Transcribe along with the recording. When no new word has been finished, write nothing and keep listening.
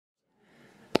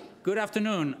Good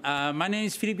afternoon. My name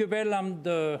is Philippe Gebel.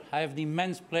 I have the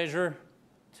immense pleasure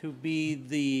to be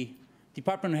the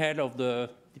department head of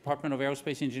the Department of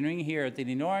Aerospace Engineering here at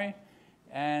Illinois.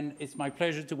 And it's my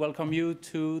pleasure to welcome you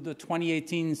to the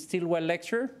 2018 Stillwell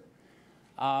Lecture.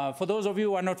 For those of you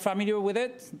who are not familiar with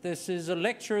it, this is a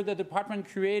lecture the department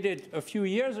created a few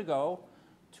years ago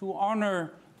to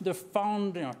honor the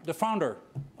founder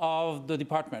of the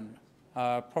department.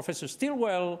 Professor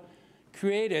Stillwell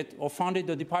created or founded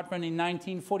the department in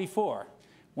 1944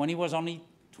 when he was only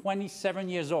 27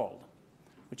 years old,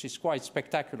 which is quite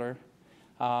spectacular.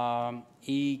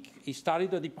 He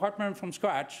started the department from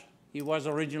scratch. He was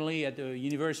originally at the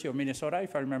University of Minnesota,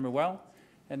 if I remember well,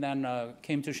 and then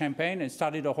came to Champaign and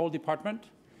started the whole department.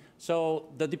 So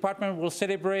the department will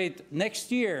celebrate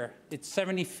next year its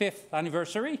 75th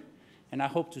anniversary, and I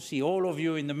hope to see all of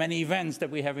you in the many events that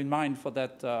we have in mind for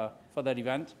that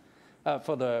event.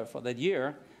 For that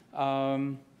year.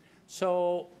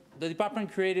 So the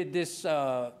department created this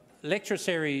lecture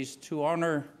series to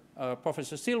honor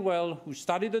Professor Stillwell, who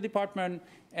studied the department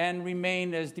and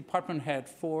remained as department head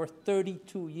for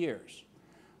 32 years,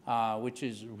 which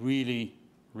is really,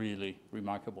 really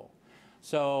remarkable.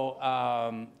 So,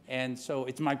 so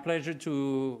it's my pleasure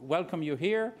to welcome you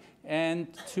here and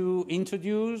to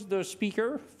introduce the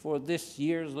speaker for this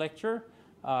year's lecture.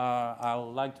 I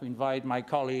would like to invite my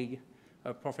colleague,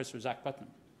 Professor Zach Putnam.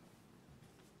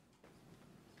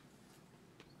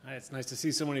 Hi, it's nice to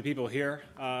see so many people here.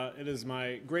 It is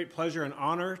my great pleasure and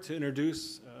honor to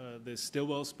introduce the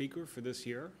Stillwell speaker for this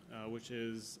year, which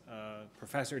is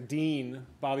Professor Dean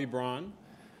Bobby Braun.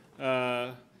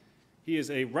 He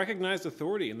is a recognized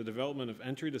authority in the development of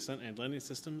entry, descent, and landing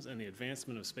systems and the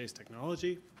advancement of space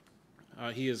technology.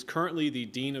 He is currently the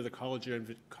Dean of the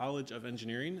College of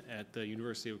Engineering at the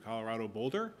University of Colorado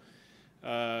Boulder,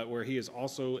 where he is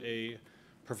also a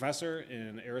professor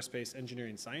in aerospace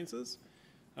engineering sciences.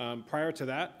 Prior to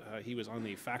that, he was on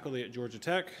the faculty at Georgia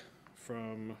Tech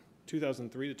from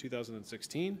 2003 to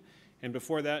 2016. And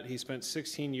before that, he spent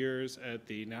 16 years at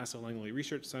the NASA Langley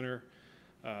Research Center.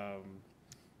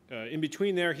 In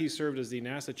between there, he served as the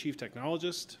NASA Chief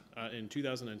Technologist in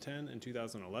 2010 and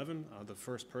 2011, the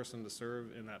first person to serve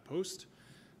in that post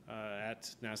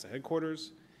at NASA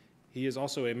headquarters. He is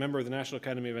also a member of the National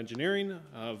Academy of Engineering,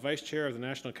 Vice Chair of the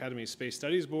National Academy Space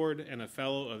Studies Board, and a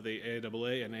Fellow of the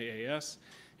AAA and AAS,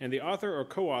 and the author or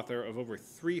co-author of over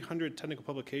 300 technical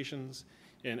publications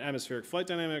in atmospheric flight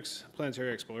dynamics,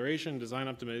 planetary exploration, design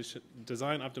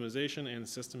optimization, and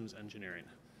systems engineering.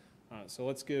 So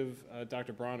let's give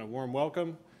Dr. Braun a warm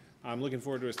welcome. I'm looking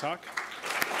forward to his talk.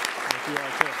 Thank you all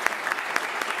too.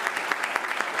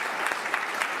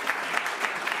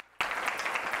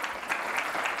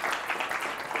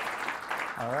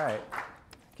 All right.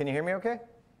 Can you hear me okay?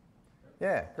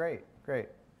 Yeah, great, great.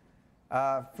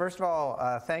 First of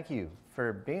all, thank you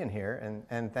for being here,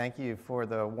 and thank you for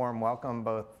the warm welcome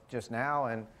both just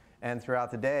now and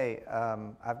throughout the day.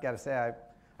 I've got to say,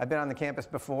 I've been on the campus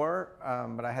before,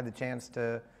 but I had the chance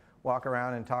to walk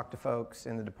around and talk to folks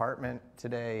in the department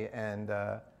today, and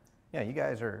yeah, you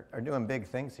guys are doing big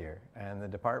things here, and the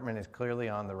department is clearly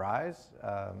on the rise.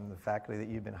 The faculty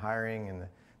that you've been hiring and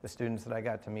the students that I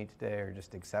got to meet today are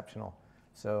just exceptional.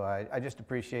 So I just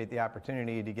appreciate the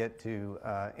opportunity to get to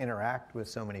interact with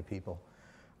so many people.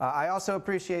 I also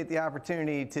appreciate the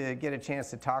opportunity to get a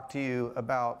chance to talk to you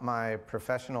about my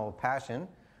professional passion,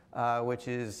 which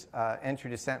is entry,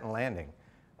 descent, and landing.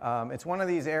 It's one of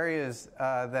these areas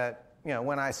that,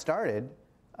 when I started,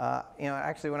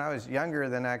 actually when I was younger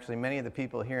than actually many of the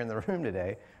people here in the room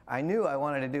today, I knew I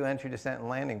wanted to do entry, descent, and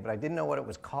landing, but I didn't know what it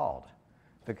was called,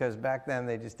 because back then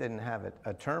they just didn't have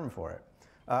a term for it.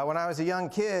 When I was a young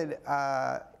kid,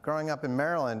 growing up in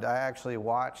Maryland, I actually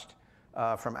watched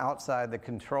from outside the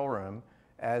control room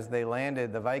as they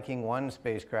landed the Viking 1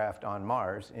 spacecraft on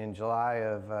Mars in July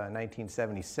of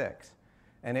 1976.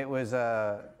 And it was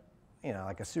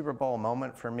like a Super Bowl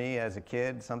moment for me as a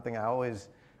kid, something I always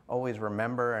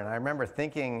remember. And I remember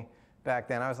thinking back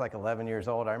then, I was like 11 years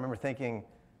old, I remember thinking,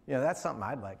 that's something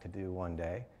I'd like to do one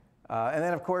day. And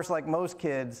then, of course, like most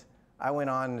kids, I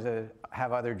went on to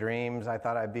have other dreams. I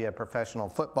thought I'd be a professional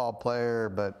football player,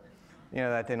 but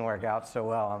that didn't work out so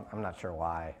well. I'm not sure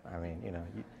why. I mean,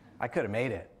 I could have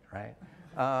made it, right?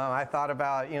 I thought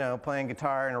about, playing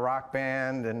guitar in a rock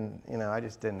band, and, I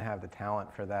just didn't have the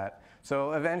talent for that.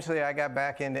 So eventually I got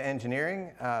back into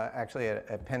engineering, actually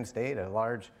at Penn State, a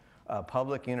large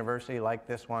public university like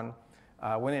this one.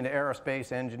 Went into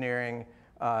aerospace engineering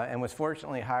and was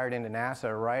fortunately hired into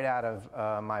NASA right out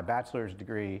of my bachelor's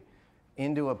degree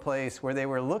into a place where they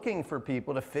were looking for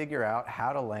people to figure out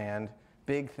how to land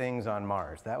big things on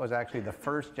Mars. That was actually the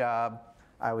first job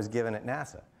I was given at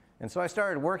NASA. And so I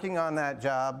started working on that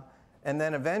job, and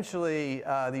then eventually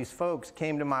these folks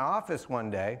came to my office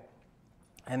one day,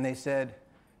 and they said,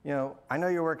 you know, I know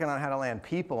you're working on how to land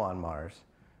people on Mars,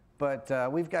 but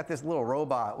we've got this little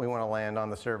robot we want to land on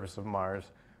the surface of Mars.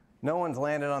 No one's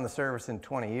landed on the surface in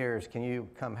 20 years. Can you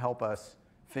come help us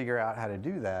figure out how to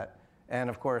do that? And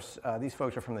of course, these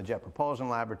folks are from the Jet Propulsion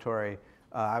Laboratory.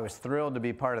 I was thrilled to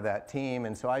be part of that team,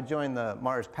 and so I joined the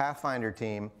Mars Pathfinder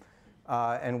team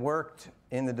and worked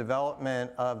in the development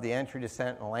of the entry,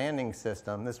 descent, and landing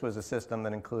system. This was a system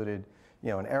that included,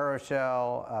 you know, an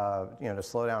aeroshell, you know, to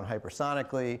slow down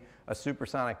hypersonically, a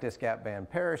supersonic disc gap band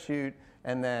parachute,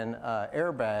 and then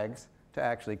airbags to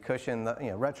actually cushion the, you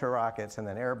know, retro rockets, and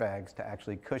then airbags to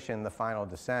actually cushion the final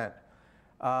descent.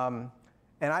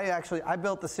 And I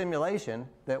built the simulation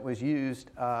that was used,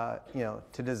 you know,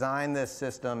 to design this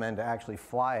system and to actually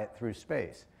fly it through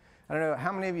space. I don't know,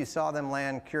 how many of you saw them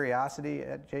land Curiosity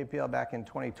at JPL back in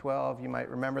 2012? You might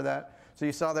remember that. So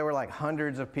you saw there were like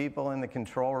hundreds of people in the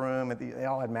control room. They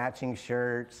all had matching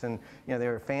shirts, and you know, they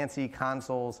were fancy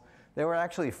consoles. There were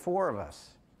actually 4 of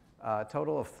us, a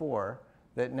total of 4,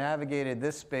 that navigated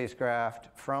this spacecraft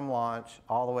from launch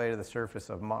all the way to the surface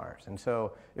of Mars. And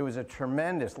so it was a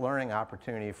tremendous learning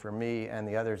opportunity for me and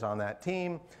the others on that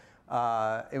team.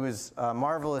 It was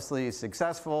marvelously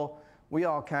successful. We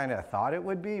all kind of thought it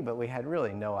would be, but we had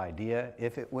really no idea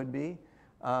if it would be.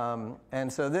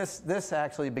 And so this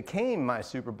actually became my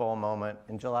Super Bowl moment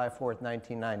in July 4th,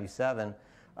 1997,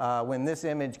 when this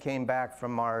image came back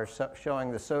from Mars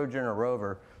showing the Sojourner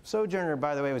rover. Sojourner,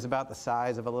 by the way, was about the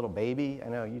size of a little baby. I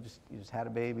know you just had a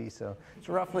baby, so it's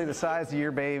roughly the size of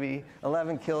your baby,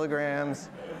 11 kilograms.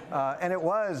 And it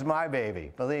was my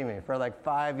baby, believe me. For like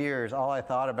 5 years, all I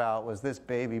thought about was this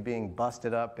baby being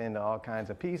busted up into all kinds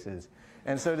of pieces.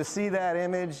 And so to see that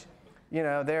image, you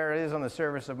know, there it is on the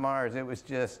surface of Mars, it was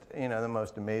just, you know, the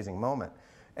most amazing moment.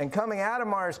 And coming out of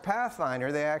Mars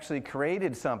Pathfinder, they actually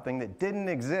created something that didn't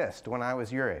exist when I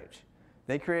was your age.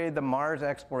 They created the Mars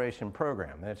Exploration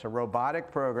Program. And it's a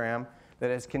robotic program that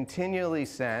has continually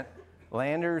sent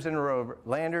landers and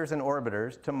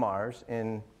orbiters to Mars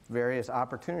in various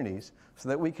opportunities so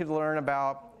that we could learn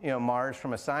about, you know, Mars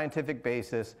from a scientific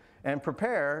basis and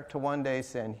prepare to one day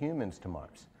send humans to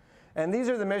Mars. And these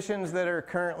are the missions that are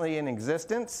currently in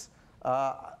existence.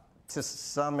 To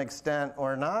some extent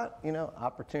or not, you know,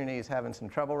 Opportunity is having some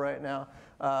trouble right now.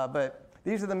 But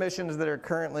these are the missions that are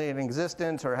currently in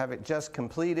existence or have it just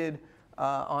completed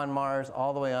on Mars,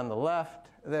 all the way on the left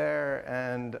there.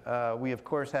 And we, of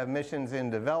course, have missions in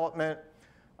development.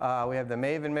 We have the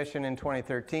MAVEN mission in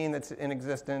 2013 that's in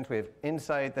existence. We have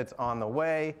InSight that's on the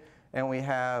way. And we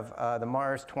have the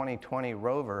Mars 2020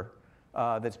 rover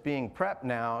that's being prepped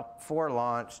now for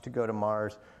launch to go to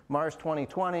Mars. Mars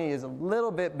 2020 is a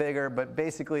little bit bigger, but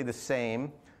basically the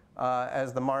same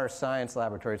as the Mars Science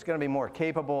Laboratory. It's going to be more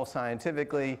capable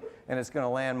scientifically, and it's going to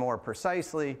land more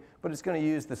precisely, but it's going to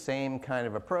use the same kind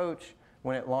of approach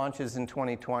when it launches in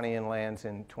 2020 and lands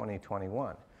in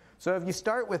 2021. So if you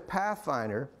start with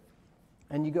Pathfinder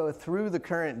and you go through the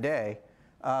current day,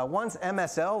 once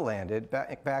MSL landed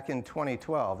back in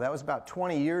 2012, that was about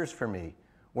 20 years for me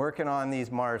working on these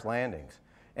Mars landings.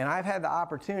 And I've had the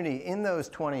opportunity in those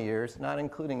 20 years, not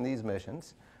including these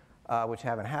missions, which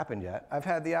haven't happened yet, I've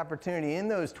had the opportunity in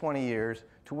those 20 years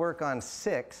to work on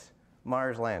 6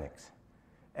 Mars landings.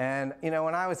 And you know,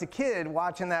 when I was a kid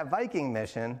watching that Viking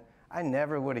mission, I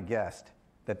never would have guessed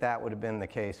that that would have been the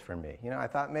case for me. You know, I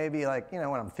thought maybe like, you know,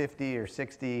 when I'm 50 or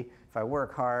 60, if I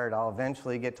work hard, I'll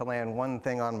eventually get to land one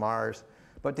thing on Mars.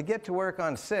 But to get to work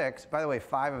on 6, by the way,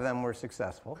 5 of them were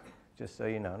successful, just so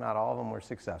you know, not all of them were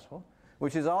successful,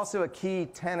 which is also a key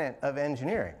tenet of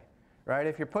engineering, right?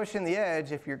 If you're pushing the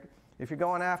edge, if you're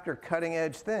going after cutting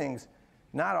edge things,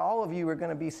 not all of you are going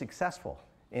to be successful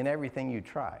in everything you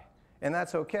try. And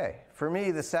that's okay. For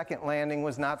me, the second landing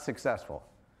was not successful,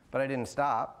 but I didn't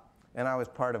stop, and I was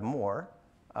part of more.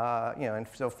 You know, and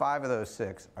so 5 of those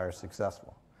 6 are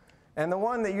successful. And the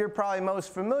one that you're probably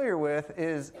most familiar with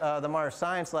is the Mars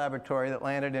Science Laboratory that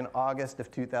landed in August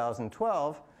of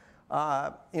 2012. You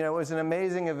know, it was an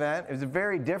amazing event. It was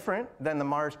very different than the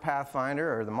Mars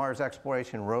Pathfinder or the Mars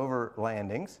Exploration Rover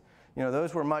landings. You know,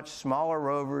 those were much smaller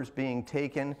rovers being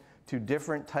taken to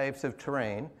different types of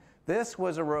terrain. This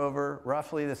was a rover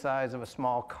roughly the size of a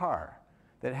small car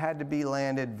that had to be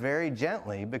landed very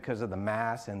gently because of the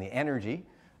mass and the energy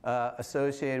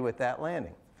associated with that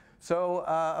landing. So,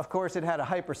 of course, it had a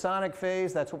hypersonic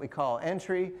phase. That's what we call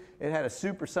entry. It had a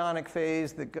supersonic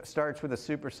phase that starts with a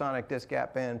supersonic disc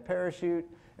gap band parachute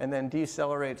and then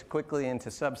decelerates quickly into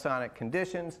subsonic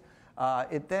conditions.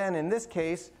 It then, in this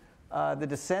case, the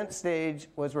descent stage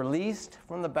was released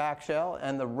from the back shell,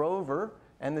 and the rover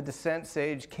and the descent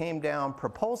stage came down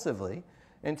propulsively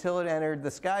until it entered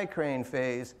the sky crane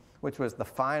phase, which was the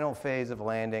final phase of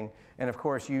landing. And of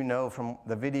course, you know from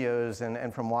the videos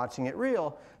and from watching it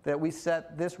real that we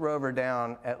set this rover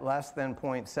down at less than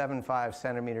 0.75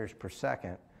 centimeters per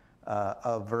second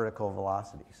of vertical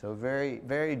velocity. So very,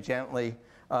 very gently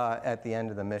at the end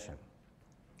of the mission.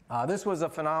 This was a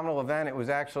phenomenal event. It was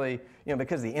actually,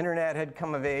 because the internet had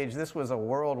come of age, this was a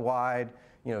worldwide,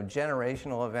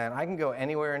 generational event. I can go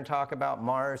anywhere and talk about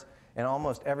Mars, and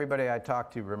almost everybody I talk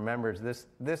to remembers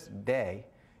this day,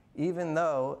 even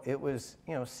though it was,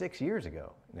 6 years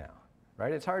ago now,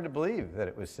 right? It's hard to believe that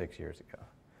it was 6 years ago.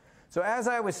 So as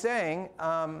I was saying,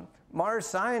 Mars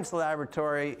Science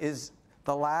Laboratory is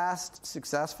the last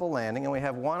successful landing, and we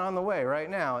have one on the way right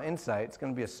now, InSight. It's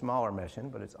going to be a smaller mission,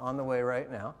 but it's on the way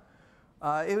right now.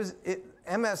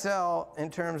 MSL,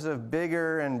 in terms of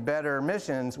bigger and better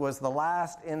missions, was the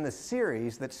last in the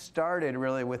series that started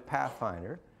really with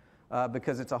Pathfinder,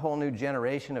 because it's a whole new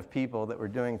generation of people that were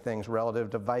doing things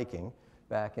relative to Viking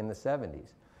back in the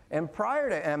 70s. And prior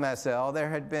to MSL, there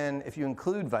had been, if you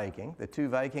include Viking, the 2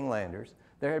 Viking landers,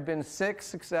 there had been 6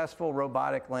 successful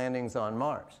robotic landings on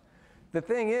Mars. The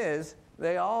thing is,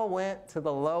 they all went to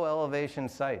the low elevation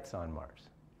sites on Mars,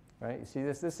 right? You see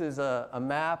this? This is a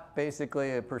map,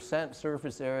 basically a percent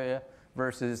surface area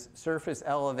versus surface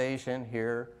elevation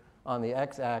here on the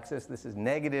x-axis. This is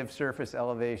negative surface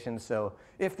elevation. So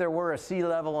if there were a sea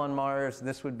level on Mars,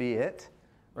 this would be it,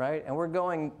 right? And we're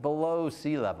going below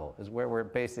sea level is where we're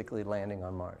basically landing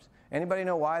on Mars. Anybody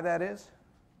know why that is?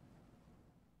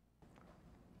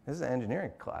 This is an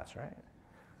engineering class, right?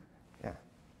 Yeah.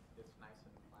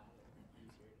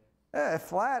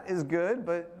 Flat is good,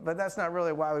 but that's not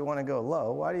really why we want to go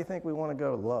low. Why do you think we want to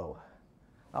go low?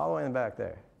 All the way in the back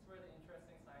there. It's where the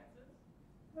interesting science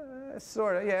is?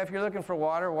 Sort of, yeah. If you're looking for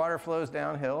water, water flows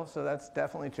downhill, so that's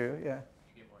definitely true, yeah.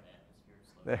 You get more atmosphere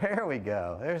slope. There we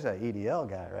go. There's an EDL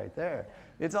guy right there.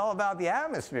 It's all about the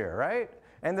atmosphere, right?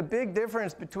 And the big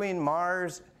difference between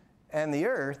Mars and the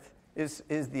Earth is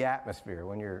the atmosphere.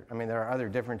 There are other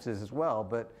differences as well,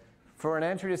 but for an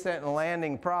entry, descent, and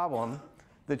landing problem,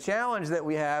 the challenge that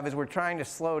we have is we're trying to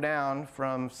slow down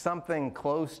from something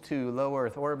close to low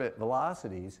Earth orbit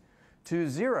velocities to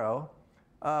 0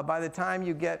 by the time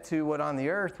you get to what on the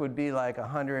Earth would be like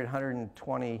 100,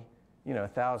 120,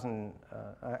 thousand,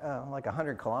 like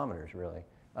 100 kilometers really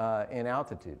in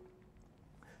altitude.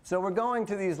 So we're going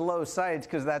to these low sites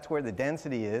because that's where the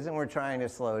density is, and we're trying to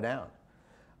slow down.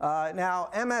 Now,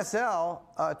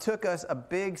 MSL took us a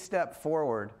big step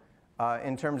forward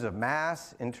in terms of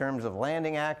mass, in terms of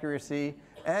landing accuracy,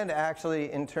 and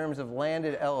actually in terms of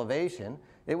landed elevation.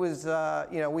 It was,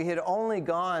 we'd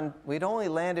only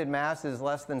landed masses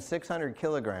less than 600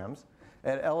 kilograms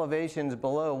at elevations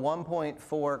below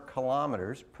 1.4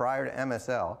 kilometers prior to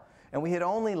MSL, and we had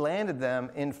only landed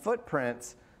them in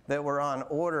footprints that were on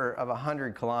order of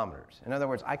 100 kilometers. In other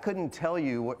words, I couldn't tell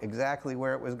you exactly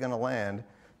where it was going to land,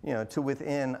 to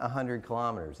within 100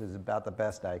 kilometers is about the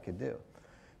best I could do.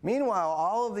 Meanwhile,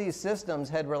 all of these systems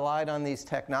had relied on these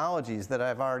technologies that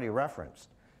I've already referenced.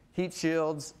 Heat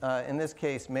shields, in this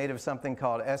case, made of something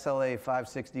called SLA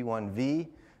 561V.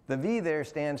 The V there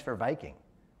stands for Viking,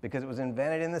 because it was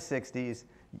invented in the 60s,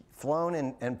 flown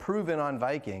and proven on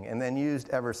Viking, and then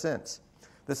used ever since.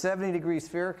 The 70-degree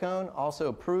sphere cone,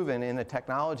 also proven in a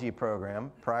technology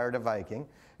program prior to Viking.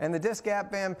 And the disc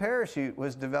gap band parachute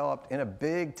was developed in a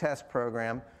big test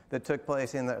program that took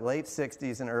place in the late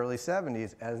 60s and early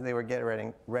 70s as they were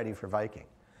getting ready for Viking.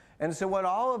 And so what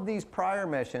all of these prior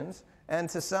missions, and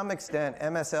to some extent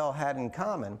MSL had in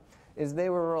common, is they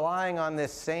were relying on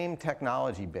this same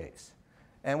technology base.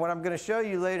 And what I'm going to show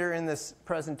you later in this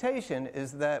presentation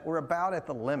is that we're about at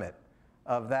the limit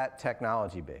of that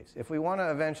technology base. If we want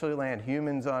to eventually land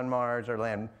humans on Mars or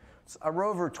land a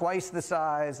rover twice the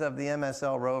size of the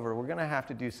MSL rover, we're going to have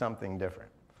to do something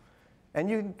different. And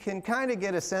you can kind of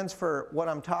get a sense for what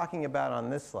I'm talking about on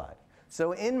this slide.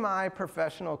 So in my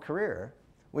professional career,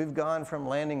 we've gone from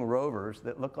landing rovers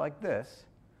that look like this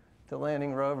to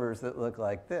landing rovers that look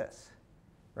like this,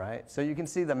 right? So you can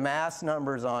see the mass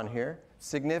numbers on here,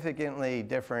 significantly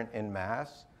different in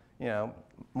mass,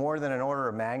 more than an order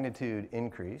of magnitude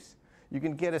increase. You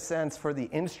can get a sense for the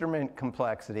instrument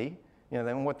complexity,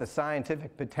 then what the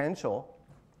scientific potential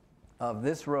of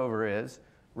this rover is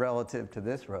relative to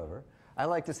this rover. I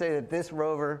like to say that this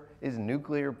rover is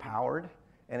nuclear powered,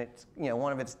 and it's,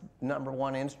 one of its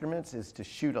 #1 instruments is to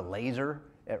shoot a laser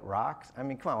at rocks. I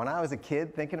mean, come on, when I was a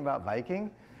kid thinking about Viking,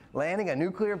 landing a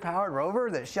nuclear-powered rover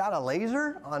that shot a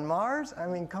laser on Mars? I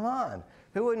mean, come on.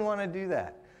 Who wouldn't want to do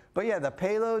that? But yeah, the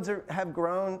payloads have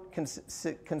grown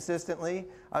consistently.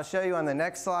 I'll show you on the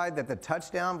next slide that the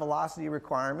touchdown velocity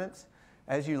requirements,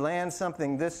 as you land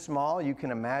something this small, you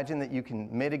can imagine that you can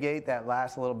mitigate that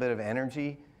last little bit of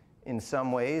energy in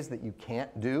some ways that you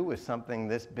can't do with something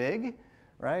this big,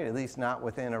 right? At least not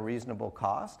within a reasonable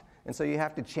cost. And so you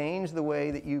have to change the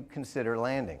way that you consider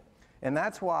landing. And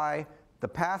that's why the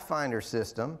Pathfinder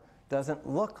system doesn't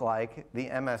look like the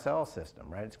MSL system,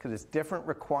 right? It's because it's different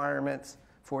requirements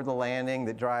for the landing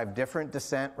that drive different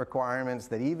descent requirements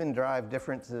that even drive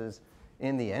differences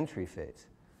in the entry phase.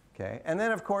 Okay? And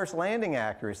then, of course, landing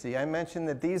accuracy. I mentioned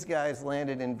that these guys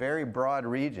landed in very broad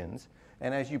regions.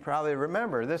 And as you probably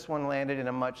remember, this one landed in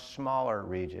a much smaller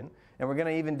region. And we're going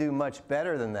to even do much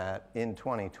better than that in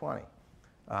 2020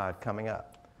 coming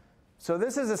up. So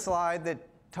this is a slide that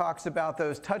talks about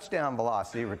those touchdown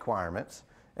velocity requirements.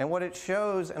 And what it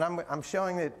shows, and I'm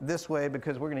showing it this way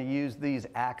because we're going to use these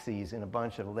axes in a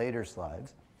bunch of later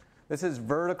slides. This is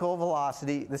vertical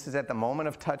velocity. This is at the moment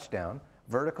of touchdown.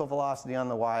 Vertical velocity on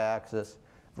the y-axis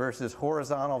versus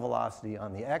horizontal velocity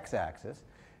on the x-axis.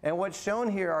 And what's shown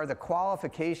here are the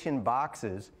qualification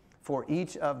boxes for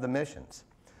each of the missions.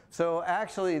 So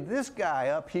actually, this guy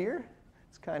up here,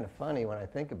 it's kind of funny when I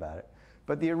think about it,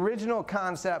 but the original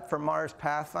concept for Mars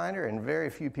Pathfinder, and very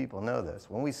few people know this,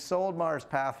 when we sold Mars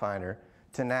Pathfinder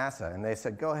to NASA and they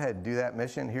said, go ahead, do that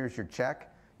mission, here's your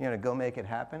check, go make it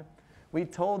happen, we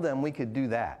told them we could do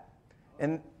that.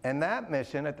 And that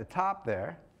mission at the top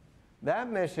there, that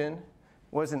mission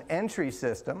was an entry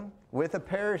system with a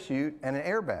parachute and an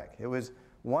airbag. It was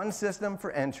one system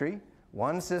for entry,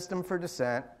 one system for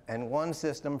descent, and one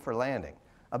system for landing.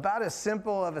 About as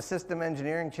simple of a system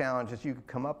engineering challenge as you could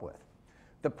come up with.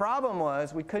 The problem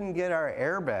was we couldn't get our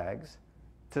airbags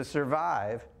to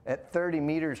survive at 30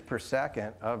 meters per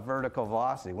second of vertical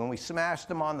velocity. When we smashed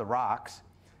them on the rocks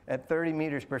at 30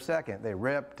 meters per second, they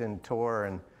ripped and tore,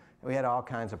 and we had all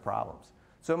kinds of problems.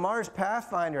 So Mars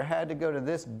Pathfinder had to go to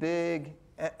this big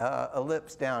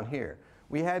ellipse down here.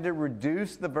 We had to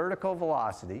reduce the vertical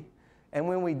velocity, and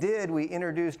when we did, we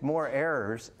introduced more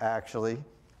errors, actually,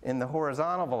 in the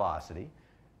horizontal velocity,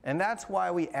 and that's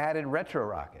why we added retro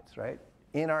rockets, right,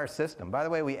 in our system. By the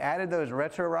way, we added those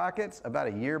retro rockets about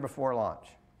a year before launch.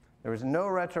 There was no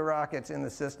retro rockets in the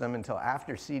system until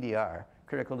after CDR,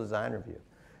 Critical Design Review.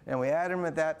 And we added them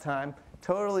at that time,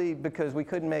 totally because we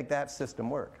couldn't make that system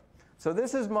work. So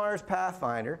this is Mars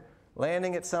Pathfinder,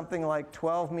 landing at something like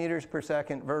 12 meters per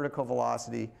second vertical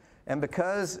velocity. And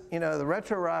because the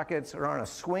retro rockets are on a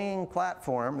swinging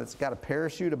platform that's got a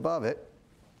parachute above it,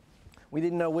 we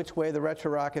didn't know which way the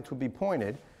retro rockets would be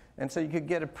pointed. And so you could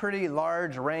get a pretty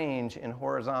large range in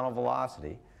horizontal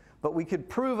velocity. But we could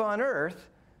prove on Earth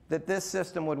that this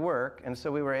system would work, and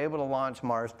so we were able to launch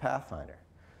Mars Pathfinder.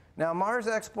 Now, Mars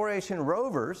exploration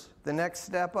rovers, the next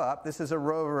step up, this is a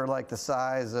rover like the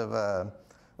size of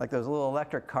like those little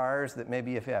electric cars that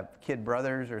maybe if you have kid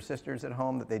brothers or sisters at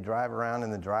home that they drive around in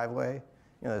the driveway,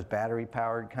 those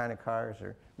battery-powered kind of cars,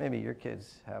 or maybe your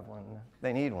kids have one.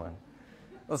 They need one.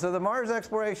 Well, so the Mars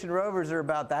exploration rovers are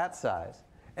about that size.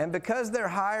 And because they're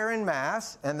higher in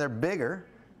mass and they're bigger,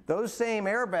 those same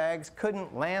airbags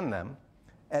couldn't land them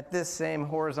at this same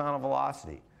horizontal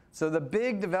velocity. So the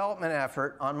big development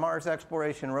effort on Mars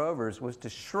exploration rovers was to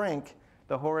shrink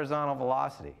the horizontal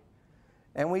velocity.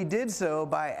 And we did so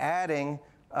by adding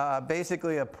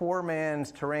basically a poor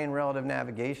man's terrain relative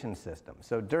navigation system.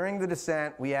 So during the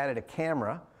descent, we added a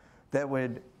camera that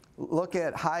would look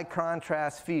at high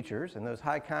contrast features, and those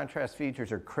high contrast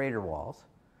features are crater walls.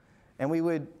 And we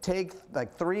would take,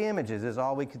 like 3 images is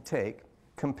all we could take,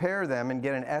 compare them and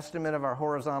get an estimate of our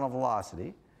horizontal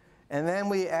velocity. And then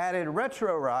we added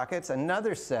retro rockets,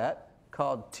 another set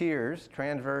called tiers,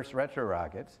 transverse retro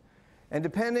rockets. And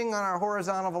depending on our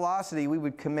horizontal velocity, we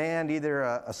would command either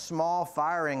a small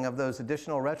firing of those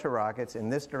additional retro rockets in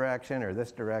this direction or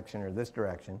this direction or this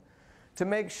direction to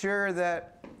make sure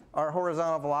that our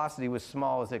horizontal velocity was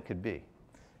small as it could be.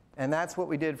 And that's what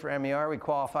we did for MER. We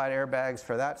qualified airbags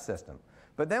for that system.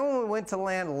 But then when we went to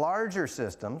land larger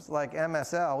systems like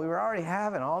MSL, we were already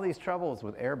having all these troubles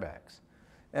with airbags.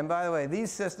 And by the way, these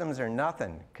systems are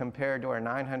nothing compared to our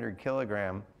 900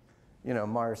 kilogram,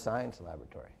 Mars Science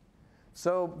Laboratory.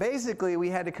 So basically, we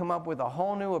had to come up with a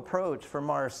whole new approach for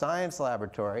Mars Science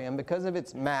Laboratory. And because of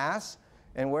its mass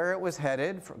and where it was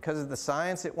headed, because of the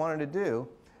science it wanted to do,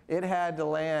 it had to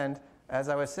land, as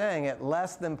I was saying, at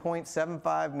less than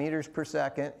 0.75 meters per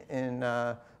second in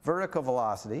vertical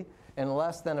velocity and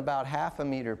less than about ½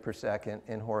 meter per second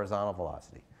in horizontal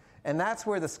velocity. And that's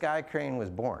where the Sky Crane was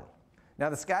born. Now,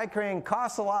 the Sky Crane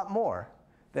costs a lot more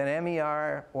than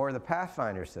MER or the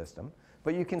Pathfinder system,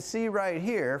 but you can see right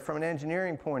here, from an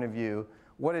engineering point of view,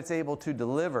 what it's able to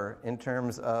deliver in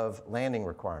terms of landing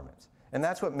requirements. And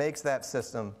that's what makes that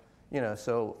system,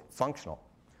 so functional.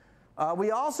 We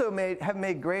also have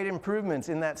made great improvements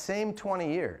in that same 20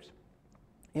 years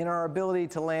in our ability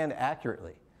to land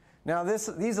accurately. Now,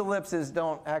 these ellipses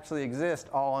don't actually exist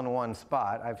all in one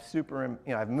spot.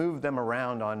 I've moved them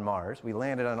around on Mars. We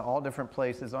landed on all different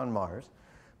places on Mars.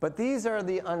 But these are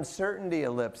the uncertainty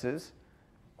ellipses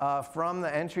from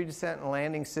the entry, descent, and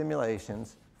landing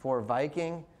simulations for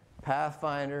Viking,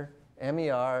 Pathfinder,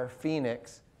 MER,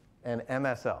 Phoenix, and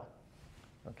MSL,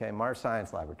 Mars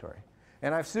Science Laboratory.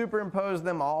 And I've superimposed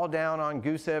them all down on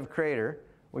Gusev Crater,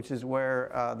 which is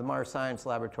where the Mars Science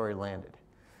Laboratory landed.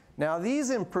 Now,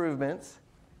 these improvements,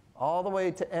 all the way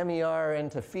to MER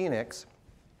and to Phoenix,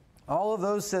 all of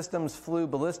those systems flew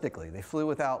ballistically. They flew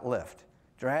without lift,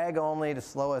 drag only to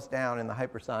slow us down in the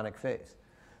hypersonic phase.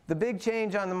 The big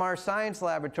change on the Mars Science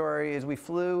Laboratory is we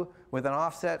flew with an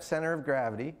offset center of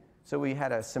gravity, so we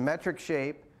had a symmetric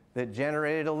shape that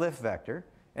generated a lift vector,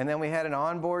 and then we had an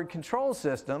onboard control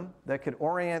system that could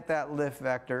orient that lift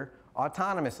vector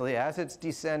autonomously as it's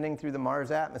descending through the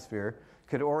Mars atmosphere,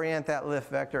 could orient that lift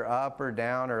vector up or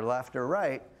down or left or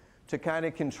right to kind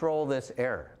of control this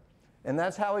error. And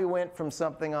that's how we went from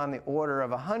something on the order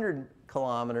of 100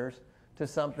 kilometers to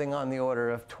something on the order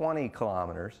of 20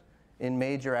 kilometers in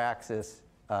major axis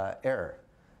error.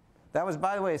 That was,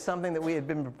 by the way, something that we had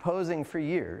been proposing for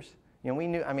years. We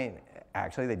knew,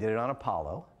 actually they did it on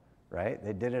Apollo, right?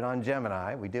 They did it on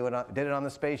Gemini. We did it on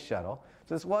the space shuttle.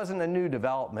 So this wasn't a new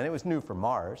development. It was new for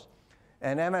Mars.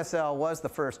 And MSL was the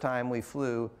first time we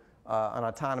flew an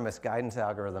autonomous guidance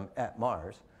algorithm at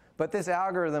Mars. But this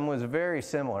algorithm was very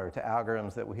similar to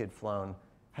algorithms that we had flown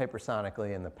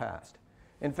hypersonically in the past.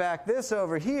 In fact, this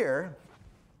over here,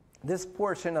 this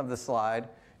portion of the slide,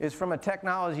 is from a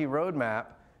technology roadmap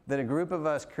that a group of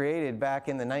us created back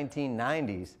in the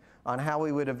 1990s on how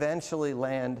we would eventually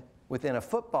land within a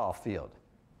football field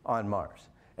on Mars.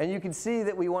 And you can see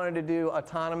that we wanted to do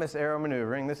autonomous aero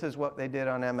maneuvering. This is what they did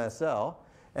on MSL.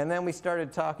 And then we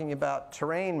started talking about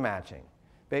terrain matching,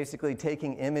 basically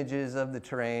taking images of the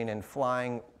terrain and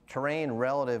flying terrain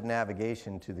relative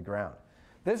navigation to the ground.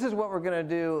 This is what we're going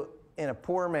to do in a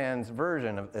poor man's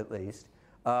version, at least,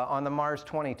 on the Mars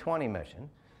 2020 mission.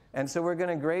 And so we're going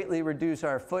to greatly reduce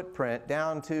our footprint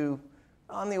down to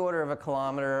on the order of a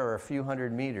kilometer or a few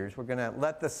hundred meters. We're going to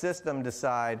let the system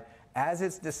decide, as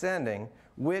it's descending,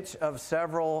 which of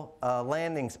several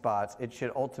landing spots it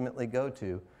should ultimately go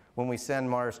to when we send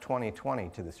Mars 2020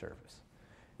 to the surface.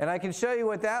 And I can show you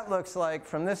what that looks like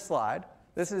from this slide.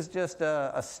 This is just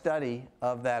a study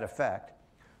of that effect.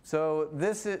 So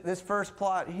this first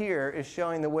plot here is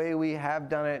showing the way we have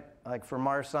done it, like for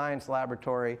Mars Science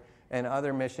Laboratory and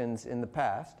other missions in the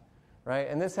past, right?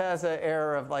 And this has an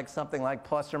error of something like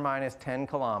plus or minus 10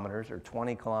 kilometers or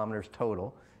 20 kilometers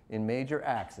total in major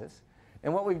axis.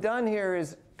 And what we've done here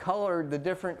is colored the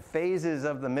different phases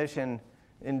of the mission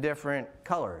in different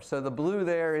colors. So the blue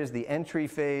there is the entry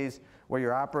phase where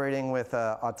you're operating with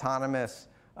an autonomous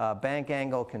bank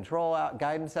angle control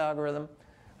guidance algorithm.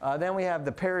 Then we have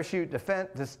the parachute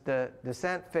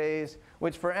descent phase,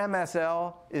 which for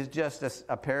MSL is just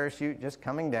a parachute just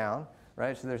coming down,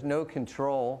 right? So there's no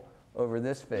control over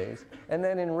this phase. And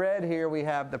then in red here we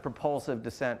have the propulsive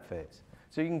descent phase.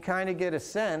 So you can kind of get a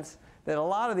sense that a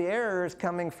lot of the error is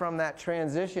coming from that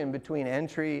transition between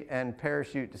entry and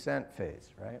parachute descent phase,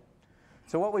 right?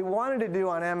 So what we wanted to do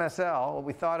on MSL, what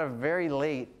we thought of very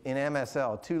late in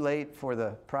MSL, too late for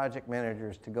the project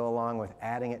managers to go along with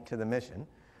adding it to the mission,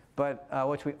 but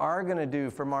what we are going to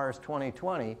do for Mars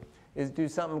 2020 is do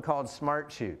something called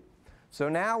Smart Shoot. So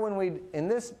now in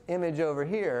this image over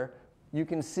here, you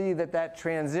can see that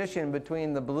transition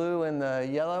between the blue and the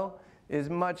yellow is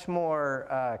much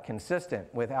more consistent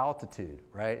with altitude,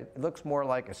 right? It looks more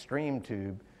like a stream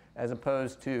tube as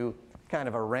opposed to kind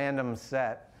of a random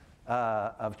set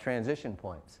of transition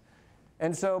points.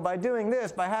 And so by doing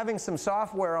this, by having some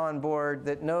software on board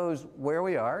that knows where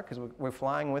we are, because we're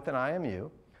flying with an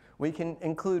IMU, we can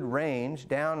include range,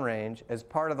 downrange, as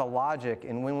part of the logic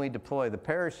in when we deploy the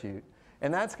parachute.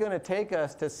 And that's going to take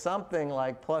us to something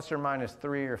like plus or minus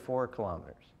 3 or 4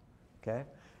 kilometers, okay?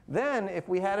 Then, if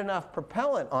we had enough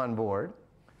propellant on board,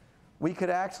 we could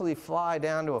actually fly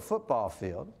down to a football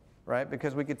field, right?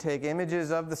 Because we could take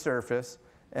images of the surface,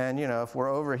 and if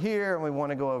we're over here and we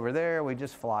want to go over there, we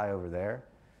just fly over there.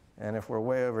 And if we're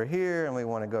way over here and we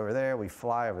want to go over there, we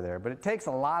fly over there. But it takes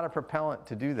a lot of propellant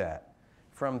to do that,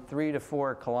 from 3 to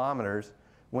 4 kilometers,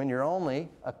 when you're only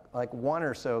like 1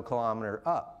 or so kilometer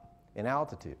up in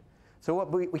altitude. So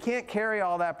we can't carry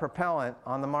all that propellant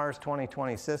on the Mars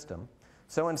 2020 system.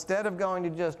 So instead of going to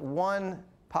just one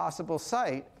possible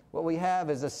site, what we have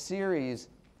is a series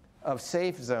of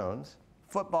safe zones,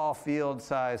 football field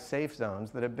size safe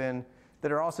zones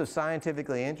that are also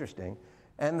scientifically interesting.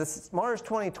 And the Mars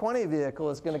 2020 vehicle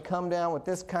is going to come down with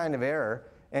this kind of error,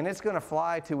 and it's going to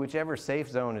fly to whichever safe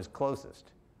zone is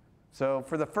closest. So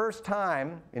for the first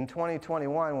time in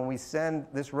 2021, when we send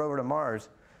this rover to Mars,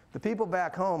 the people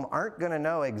back home aren't going to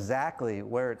know exactly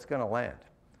where it's going to land.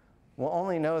 We'll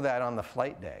only know that on the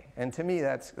flight day. And to me,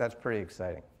 that's pretty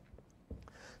exciting.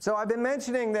 So I've been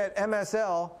mentioning that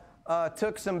MSL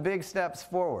took some big steps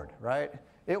forward, right?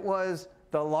 It was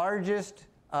the largest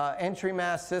entry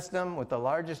mass system with the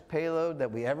largest payload that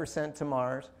we ever sent to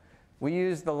Mars. We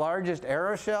used the largest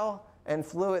aeroshell and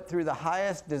flew it through the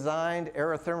highest designed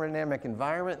aerothermodynamic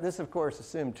environment. This, of course,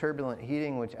 assumed turbulent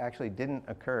heating, which actually didn't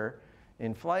occur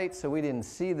in flight, so we didn't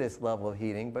see this level of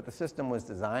heating, but the system was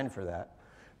designed for that.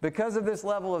 Because of this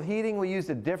level of heating, we used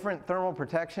a different thermal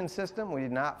protection system. We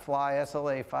did not fly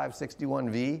SLA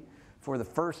 561V for the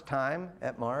first time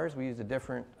at Mars. We used a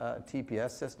different TPS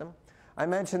system. I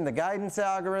mentioned the guidance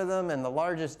algorithm and the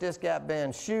largest disk gap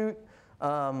band chute,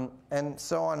 and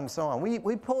so on and so on.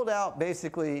 We pulled out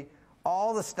basically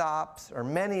all the stops, or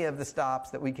many of the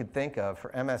stops that we could think of for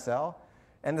MSL.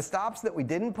 And the stops that we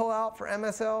didn't pull out for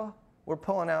MSL, we're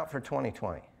pulling out for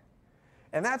 2020.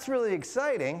 And that's really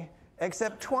exciting,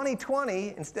 except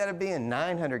 2020, instead of being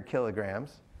 900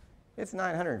 kilograms, it's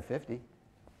 950.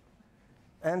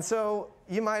 And so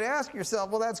you might ask yourself,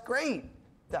 well, that's great,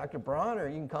 Dr. Braun, or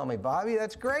you can call me Bobby,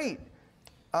 that's great.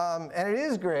 And it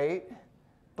is great,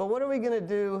 but what are we going to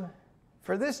do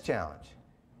for this challenge?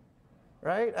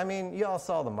 Right? I mean, you all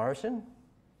saw The Martian.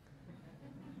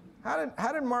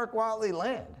 How did Mark Watley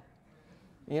land?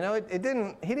 You know, he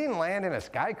didn't land in a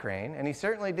sky crane, and he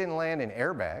certainly didn't land in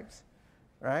airbags,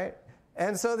 right?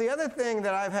 And so the other thing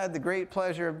that I've had the great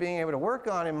pleasure of being able to work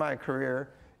on in my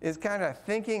career is kind of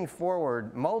thinking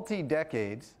forward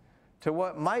multi-decades to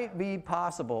what might be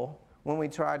possible when we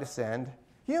try to send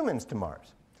humans to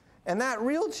Mars. And that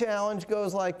real challenge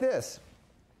goes like this.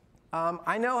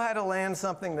 I know how to land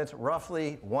something that's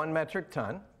roughly 1 metric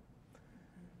ton.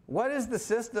 What is the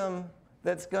system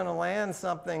that's going to land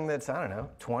something that's, I don't know,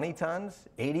 20 tons,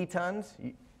 80 tons?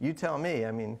 You tell me.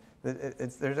 I mean,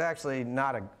 there's actually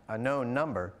not a known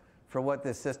number for what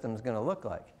this system is going to look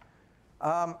like.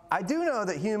 I do know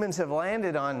that humans have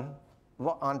landed on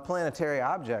planetary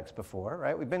objects before,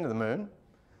 right? We've been to the moon.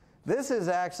 This is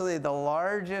actually the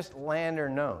largest lander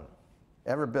known,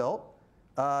 ever built.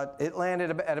 It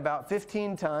landed at about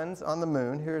 15 tons on the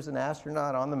moon. Here's an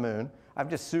astronaut on the moon. I've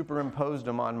just superimposed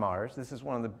him on Mars. This is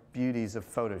one of the beauties of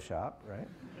Photoshop, right?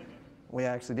 We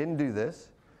actually didn't do this.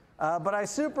 But I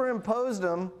superimposed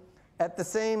him at the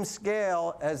same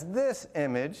scale as this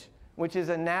image, which is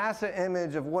a NASA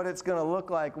image of what it's going to look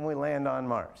like when we land on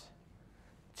Mars.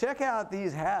 Check out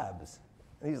these HABs,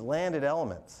 these landed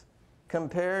elements,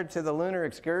 compared to the Lunar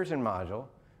Excursion Module,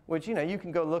 which you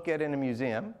can go look at in a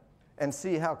museum and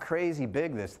see how crazy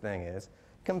big this thing is,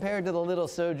 compared to the little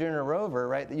Sojourner rover,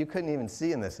 right, that you couldn't even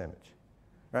see in this image,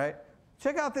 right?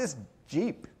 Check out this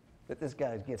Jeep that this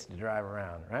guy gets to drive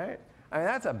around, right? I mean,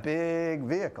 that's a big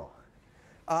vehicle.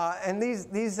 And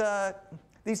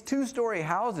these two-story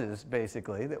houses,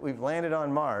 basically, that we've landed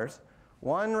on Mars,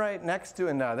 one right next to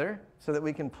another so that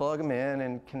we can plug them in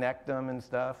and connect them and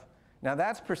stuff. Now,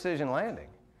 that's precision landing,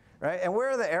 right? And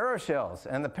where are the aeroshells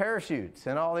and the parachutes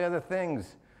and all the other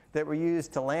things that were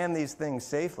used to land these things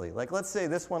safely? Like, let's say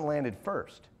this one landed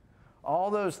first.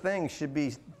 All those things should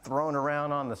be thrown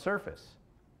around on the surface,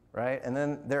 right? And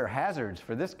then there are hazards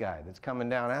for this guy that's coming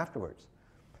down afterwards.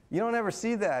 You don't ever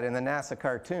see that in the NASA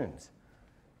cartoons.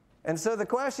 And so the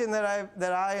question that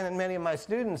I and many of my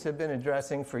students have been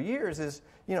addressing for years is,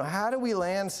 how do we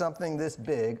land something this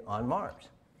big on Mars?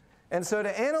 And so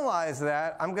to analyze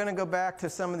that, I'm going to go back to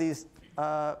some of these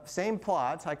same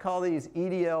plots. I call these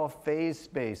EDL phase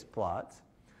space plots.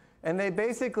 And they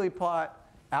basically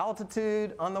plot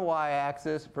altitude on the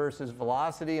y-axis versus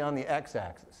velocity on the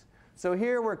x-axis. So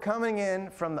here we're coming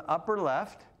in from the upper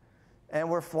left, and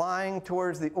we're flying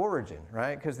towards the origin,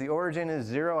 right? Because the origin is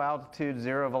 0 altitude,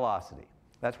 0 velocity.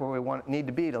 That's where we need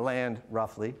to be to land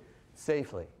roughly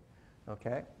safely,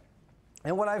 okay?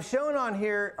 And what I've shown on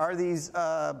here are these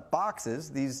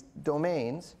boxes, these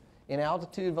domains in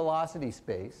altitude velocity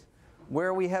space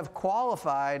where we have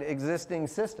qualified existing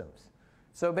systems.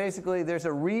 So basically, there's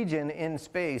a region in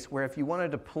space where if you want to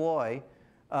deploy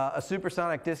a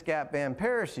supersonic disc gap band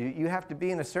parachute, you have to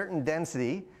be in a certain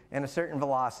density and a certain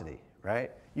velocity,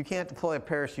 right? You can't deploy a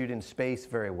parachute in space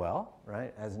very well,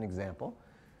 right, as an example.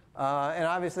 And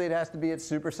obviously it has to be at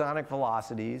supersonic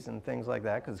velocities and things like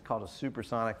that because it's called a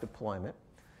supersonic deployment.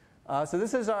 So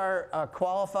this is our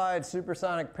qualified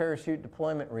supersonic parachute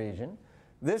deployment region.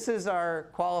 This is our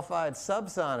qualified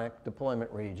subsonic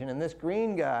deployment region, and this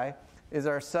green guy is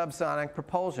our subsonic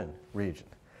propulsion region.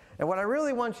 And what I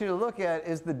really want you to look at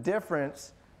is the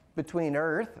difference between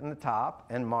Earth in the top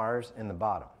and Mars in the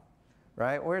bottom,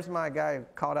 right? Where's my guy who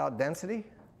called out density?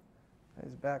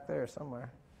 He's back there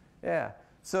somewhere. Yeah,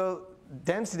 so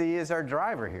density is our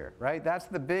driver here, right? That's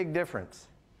the big difference,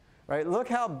 right? Look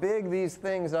how big these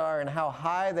things are and how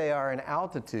high they are in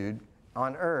altitude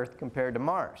on Earth compared to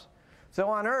Mars. So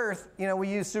on Earth, you know, we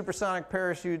use supersonic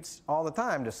parachutes all the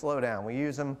time to slow down. We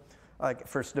use them like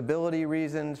for stability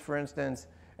reasons, for instance.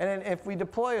 And then if we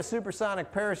deploy a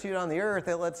supersonic parachute on the Earth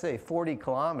at, let's say, 40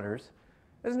 kilometers,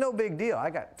 there's no big deal. I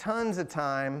got tons of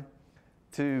time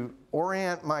to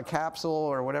orient my capsule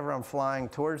or whatever I'm flying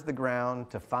towards the ground,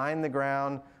 to find the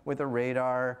ground with a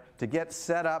radar, to get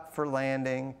set up for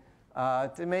landing,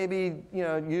 to maybe, you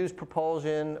know, use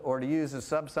propulsion or to use a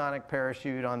subsonic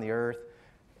parachute on the Earth.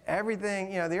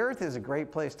 Everything, you know, the Earth is a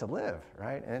great place to live,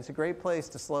 right? And it's a great place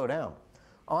to slow down.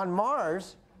 On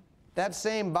Mars, that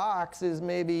same box is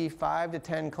maybe 5 to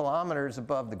 10 kilometers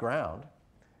above the ground.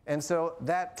 And so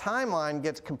that timeline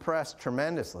gets compressed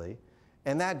tremendously,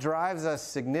 and that drives us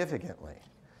significantly.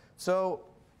 So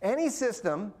any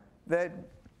system that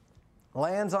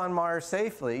lands on Mars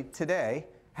safely today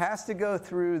has to go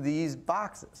through these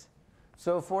boxes.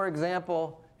 So for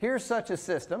example, here's such a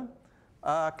system.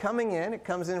 Coming in, it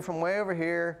comes in from way over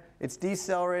here. It's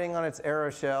decelerating on its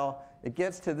aeroshell. It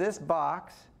gets to this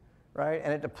box, right,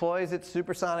 and it deploys its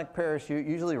supersonic parachute,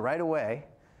 usually right away.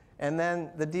 And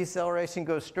then the deceleration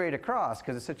goes straight across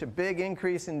because it's such a big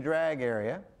increase in drag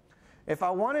area. If I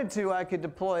wanted to, I could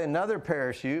deploy another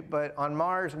parachute, but on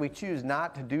Mars, we choose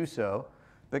not to do so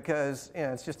because, you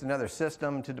know, it's just another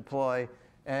system to deploy.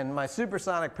 And my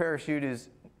supersonic parachute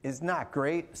is not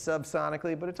great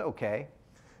subsonically, but it's okay.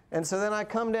 And so then I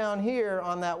come down here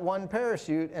on that one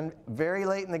parachute, and very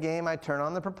late in the game, I turn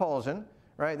on the propulsion,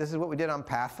 right? This is what we did on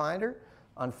Pathfinder,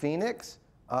 on Phoenix,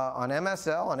 on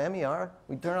MSL, on MER.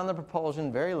 We turn on the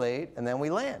propulsion very late, and then we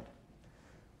land.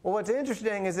 Well, what's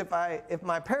interesting is if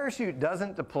my parachute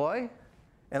doesn't deploy,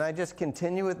 and I just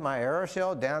continue with my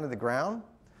aeroshell down to the ground,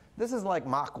 this is like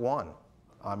Mach 1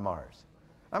 on Mars.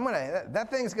 That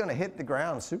thing's going to hit the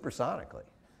ground supersonically.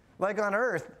 Like on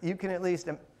Earth, you can at least,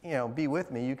 you know, be with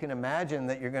me. You can imagine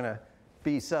that you're going to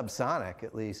be subsonic,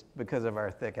 at least, because of our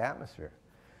thick atmosphere.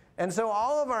 And so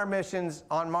all of our missions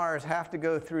on Mars have to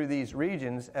go through these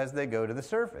regions as they go to the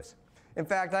surface. In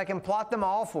fact, I can plot them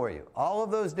all for you. All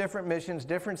of those different missions,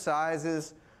 different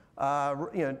sizes. You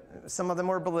know, some of them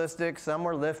were ballistic, some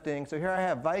were lifting. So here I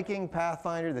have Viking,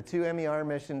 Pathfinder, the 2 MER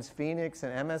missions, Phoenix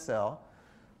and MSL.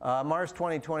 Mars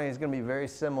 2020 is going to be very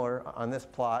similar on this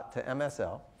plot to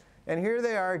MSL. And here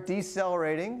they are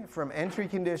decelerating from entry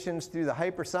conditions through the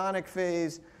hypersonic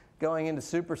phase, going into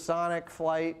supersonic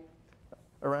flight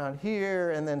around here,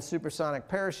 and then supersonic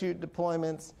parachute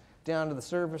deployments down to the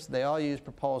surface. They all use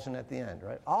propulsion at the end,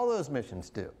 right? All those missions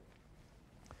do.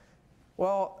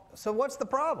 Well, so what's the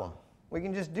problem? We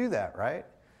can just do that, right?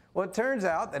 Well, it turns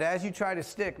out that as you try to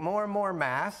stick more and more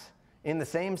mass in the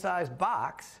same size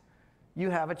box,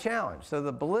 you have a challenge. So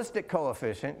the ballistic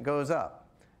coefficient goes up.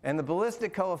 And the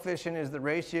ballistic coefficient is the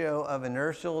ratio of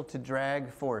inertial to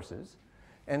drag forces.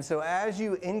 And so as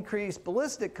you increase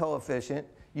ballistic coefficient,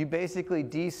 you basically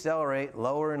decelerate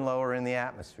lower and lower in the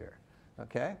atmosphere,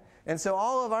 okay? And so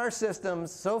all of our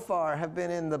systems so far have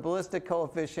been in the ballistic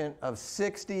coefficient of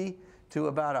 60 to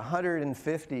about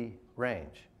 150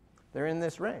 range. They're in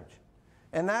this range.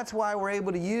 And that's why we're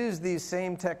able to use these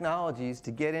same technologies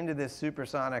to get into this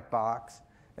supersonic box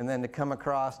and then to come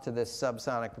across to this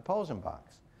subsonic propulsion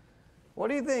box. What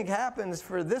do you think happens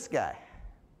for this guy?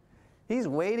 He's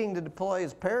waiting to deploy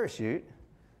his parachute,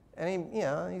 and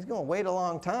he's going to wait a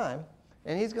long time,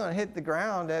 and he's going to hit the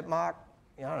ground at Mach,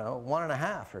 I don't know,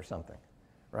 1.5 or something,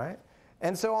 right?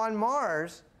 And so on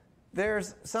Mars,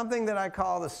 there's something that I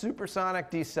call the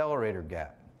supersonic decelerator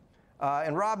gap.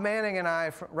 And Rob Manning and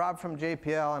I, Rob from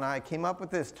JPL and I came up with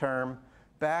this term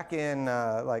back in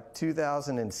like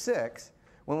 2006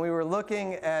 when we were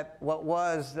looking at what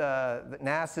was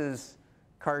NASA's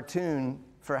cartoon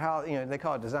for how, they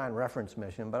call it design reference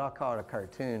mission, but I'll call it a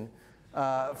cartoon,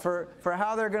 for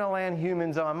how they're going to land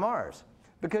humans on Mars.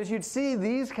 Because you'd see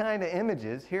these kind of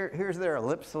images. Here's their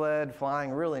ellipse sled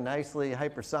flying really nicely,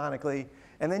 hypersonically.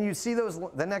 And then you see those,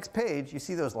 the next page, you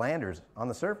see those landers on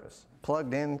the surface,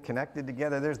 plugged in, connected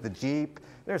together. There's the Jeep.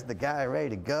 There's the guy ready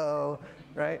to go,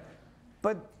 right?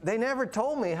 But they never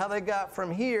told me how they got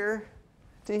from here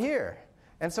to here.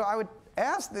 And so I would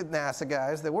ask the NASA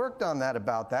guys that worked on that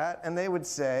about that, and they would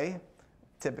say,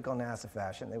 typical NASA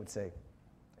fashion, they would say,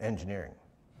 engineering.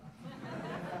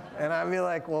 And I'd be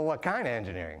like, well, what kind of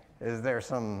engineering? Is there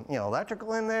some,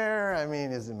 electrical in there? I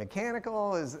mean, is it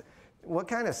mechanical? What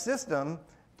kind of system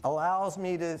allows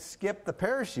me to skip the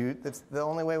parachute? That's the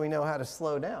only way we know how to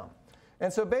slow down.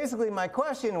 And so basically my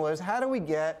question was, how do we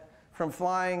get from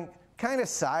flying kind of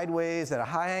sideways at a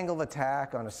high angle of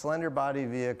attack on a slender body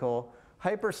vehicle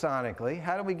hypersonically,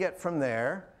 how do we get from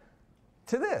there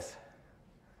to this?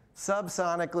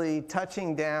 Subsonically,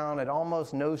 touching down at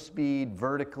almost no speed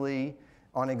vertically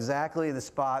on exactly the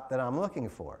spot that I'm looking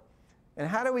for. And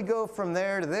how do we go from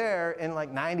there to there in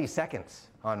like 90 seconds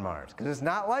on Mars? Because it's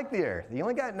not like the Earth. You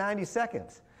only got 90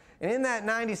 seconds. And in that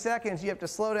 90 seconds, you have to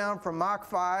slow down from Mach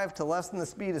 5 to less than the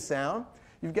speed of sound.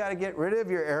 You've got to get rid of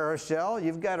your aeroshell.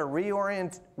 You've got to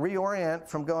reorient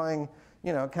from going,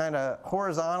 kind of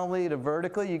horizontally to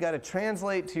vertically. You've got to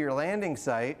translate to your landing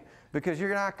site because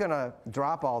you're not going to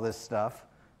drop all this stuff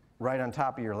right on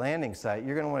top of your landing site.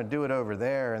 You're going to want to do it over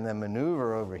there and then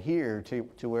maneuver over here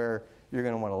to where you're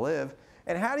going to want to live.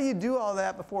 And how do you do all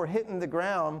that before hitting the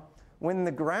ground when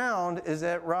the ground is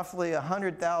at roughly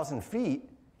 100,000 feet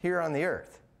here on the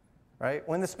Earth, right?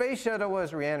 When the space shuttle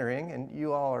was re-entering, and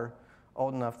you all are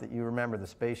old enough that you remember the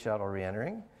space shuttle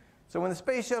re-entering. So when the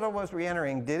space shuttle was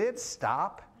re-entering, did it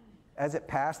stop as it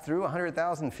passed through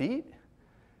 100,000 feet?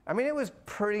 I mean, it was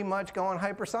pretty much going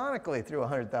hypersonically through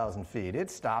 100,000 feet. It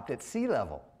stopped at sea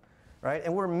level, right?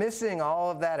 And we're missing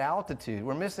all of that altitude.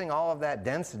 We're missing all of that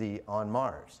density on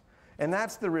Mars. And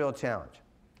that's the real challenge.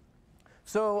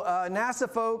 So NASA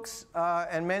folks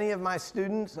and many of my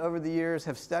students over the years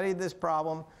have studied this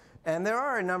problem. And there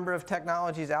are a number of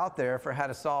technologies out there for how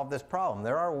to solve this problem.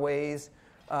 There are ways,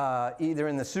 either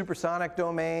in the supersonic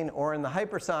domain or in the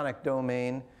hypersonic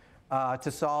domain,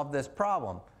 to solve this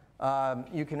problem.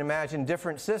 You can imagine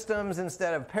different systems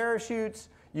instead of parachutes.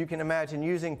 You can imagine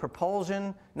using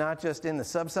propulsion, not just in the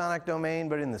subsonic domain,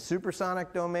 but in the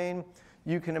supersonic domain.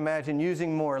 You can imagine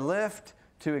using more lift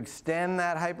to extend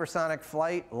that hypersonic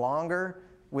flight longer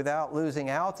without losing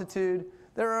altitude.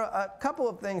 There are a couple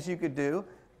of things you could do,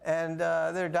 and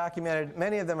they're documented.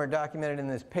 Many of them are documented in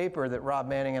this paper that Rob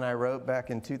Manning and I wrote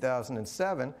back in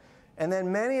 2007. And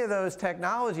then many of those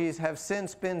technologies have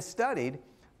since been studied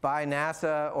by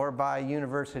NASA or by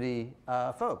university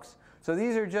folks. So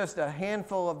these are just a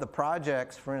handful of the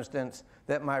projects, for instance,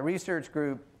 that my research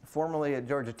group, formerly at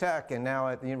Georgia Tech and now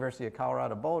at the University of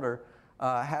Colorado Boulder,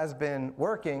 has been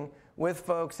working with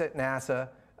folks at NASA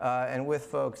and with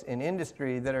folks in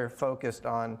industry that are focused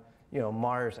on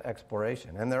Mars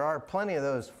exploration. And there are plenty of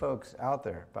those folks out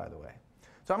there, by the way.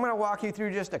 So I'm going to walk you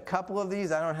through just a couple of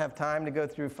these. I don't have time to go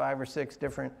through 5 or 6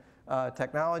 different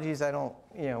technologies. I don't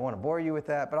want to bore you with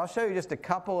that, but I'll show you just a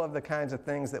couple of the kinds of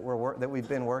things that we've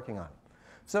been working on.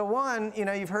 So one,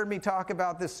 you've heard me talk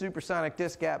about this supersonic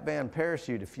disc gap band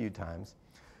parachute a few times.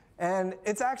 And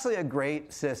it's actually a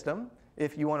great system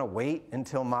if you want to wait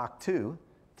until Mach 2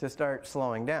 to start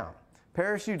slowing down.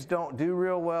 Parachutes don't do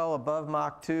real well above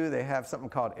Mach 2. They have something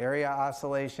called area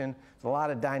oscillation. There's a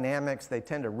lot of dynamics. They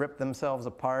tend to rip themselves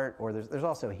apart, or there's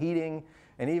also heating.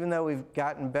 And even though we've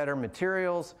gotten better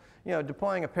materials,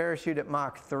 deploying a parachute at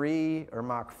Mach 3 or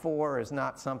Mach 4 is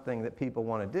not something that people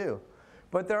want to do.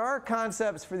 But there are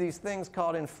concepts for these things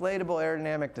called inflatable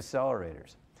aerodynamic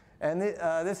decelerators. And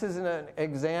this is an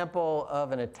example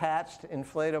of an attached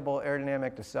inflatable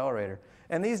aerodynamic decelerator.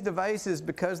 And these devices,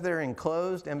 because they're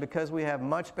enclosed and because we have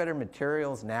much better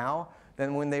materials now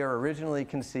than when they were originally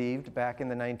conceived back in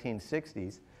the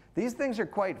 1960s, these things are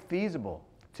quite feasible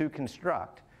to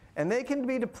construct. And they can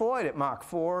be deployed at Mach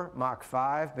 4, Mach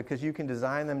 5, because you can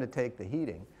design them to take the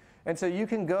heating. And so you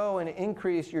can go and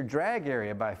increase your drag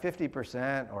area by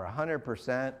 50% or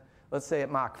 100%, let's say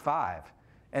at Mach 5.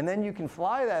 And then you can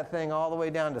fly that thing all the way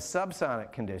down to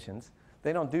subsonic conditions.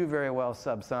 They don't do very well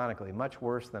subsonically, much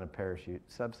worse than a parachute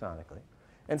subsonically.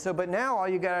 And so, but now all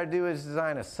you got to do is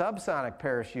design a subsonic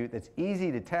parachute that's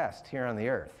easy to test here on the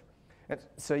Earth. And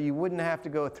so you wouldn't have to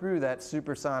go through that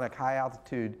supersonic high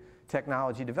altitude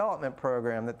technology development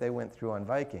program that they went through on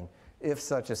Viking, if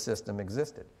such a system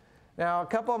existed. Now, a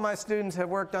couple of my students have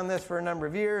worked on this for a number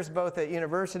of years, both at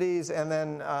universities and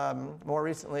then more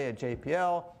recently at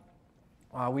JPL.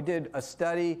 We did a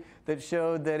study that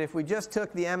showed that if we just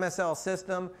took the MSL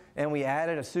system and we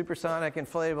added a supersonic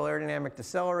inflatable aerodynamic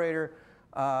decelerator,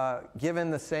 given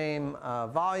the same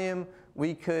volume,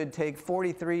 we could take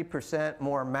 43%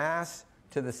 more mass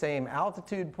to the same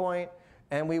altitude point,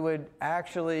 and we would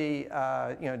actually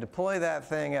deploy that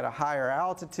thing at a higher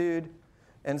altitude,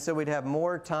 and so we'd have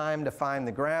more time to find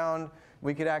the ground.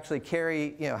 We could actually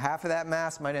carry, half of that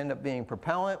mass might end up being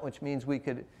propellant, which means we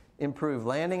could improve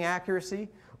landing accuracy,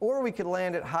 or we could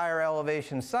land at higher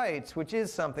elevation sites, which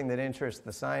is something that interests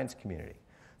the science community.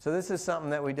 So this is something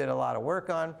that we did a lot of work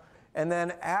on. And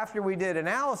then after we did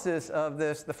analysis of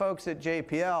this, the folks at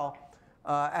JPL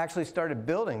actually started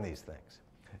building these things.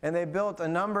 And they built a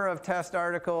number of test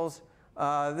articles.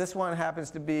 This one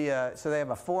happens to be, so they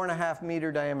have a 4.5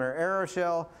 meter diameter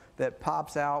aeroshell that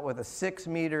pops out with a 6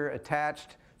 meter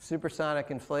attached supersonic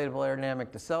inflatable aerodynamic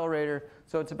decelerator.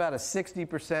 So it's about a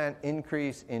 60%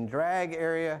 increase in drag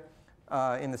area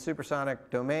in the supersonic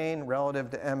domain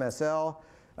relative to MSL.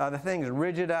 The thing's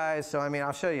rigidized, so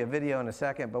I'll show you a video in a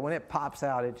second, but when it pops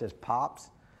out, it just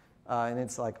pops, and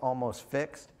it's like almost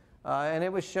fixed. And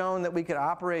it was shown that we could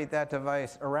operate that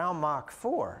device around Mach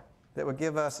 4 that would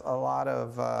give us a lot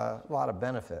of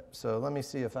benefit. So let me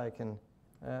see if I can,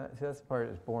 this part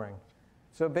is boring.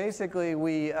 So basically,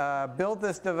 we built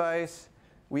this device,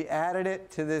 we added it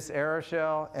to this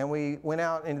aeroshell, and we went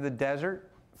out into the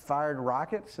desert, fired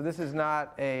rockets. So this is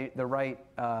not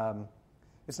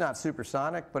it's not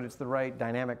supersonic, but it's the right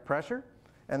dynamic pressure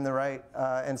and the right,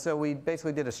 and so we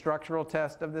basically did a structural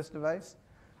test of this device.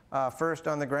 First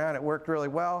on the ground, it worked really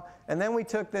well. And then we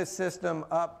took this system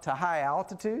up to high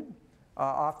altitude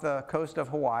off the coast of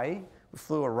Hawaii. We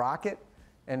flew a rocket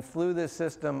and flew this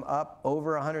system up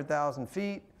over 100,000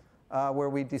 feet, where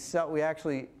we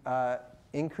actually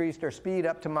increased our speed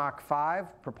up to Mach 5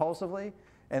 propulsively.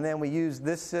 And then we used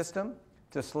this system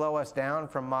to slow us down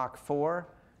from Mach 4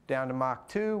 down to Mach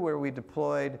 2, where we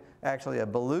deployed actually a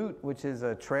balloon, which is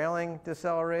a trailing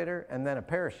decelerator, and then a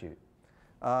parachute.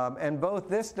 And both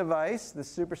this device, the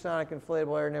supersonic inflatable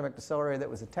aerodynamic decelerator that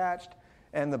was attached,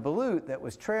 and the balloon that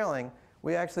was trailing,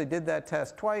 we actually did that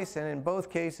test twice, and in both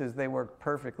cases, they worked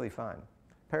perfectly fine.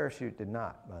 Parachute did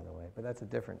not, by the way, but that's a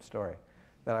different story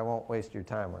that I won't waste your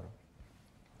time on.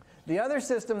 The other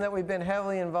system that we've been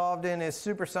heavily involved in is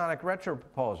supersonic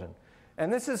retropropulsion.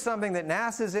 And this is something that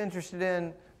NASA's interested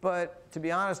in, but to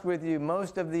be honest with you,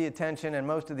 most of the attention and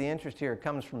most of the interest here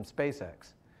comes from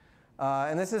SpaceX.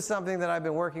 And this is something that I've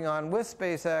been working on with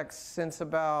SpaceX since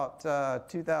about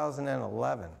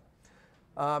 2011.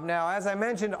 Now, as I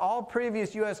mentioned, all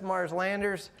previous U.S. Mars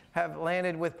landers have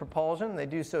landed with propulsion. They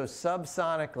do so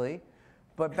subsonically.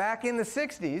 But back in the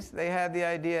 60s, they had the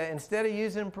idea, instead of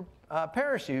using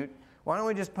parachute, why don't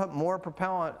we just put more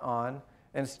propellant on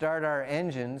and start our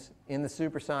engines in the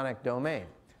supersonic domain?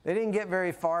 They didn't get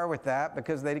very far with that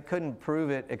because they couldn't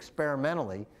prove it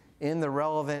experimentally in the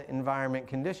relevant environment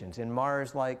conditions, in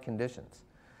Mars-like conditions.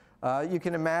 You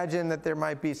can imagine that there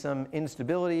might be some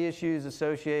instability issues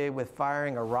associated with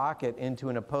firing a rocket into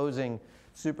an opposing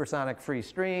supersonic free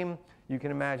stream. You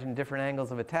can imagine different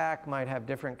angles of attack might have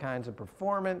different kinds of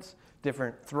performance,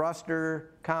 different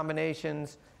thruster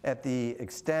combinations at the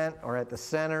extent or at the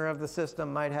center of the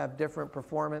system might have different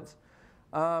performance.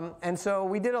 And so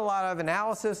we did a lot of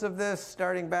analysis of this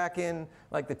starting back in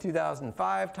like the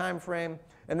 2005 timeframe.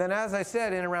 And then, as I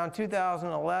said, in around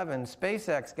 2011,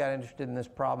 SpaceX got interested in this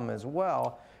problem as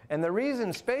well. And the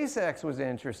reason SpaceX was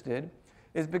interested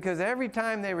is because every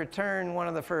time they return one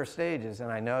of the first stages,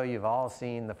 and I know you've all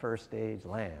seen the first stage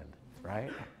land, right?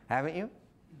 Haven't you?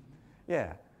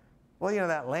 Yeah. Well,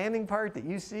 that landing part that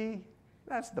you see,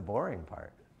 that's the boring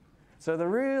part. So the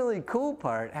really cool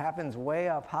part happens way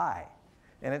up high.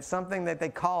 And it's something that they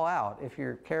call out, if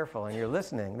you're careful and you're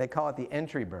listening, they call it the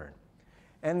entry burn.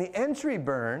 And the entry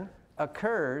burn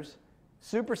occurs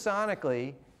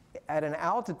supersonically at an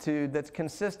altitude that's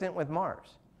consistent with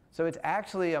Mars. So it's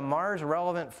actually a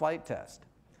Mars-relevant flight test.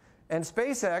 And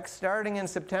SpaceX, starting in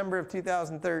September of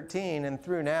 2013 and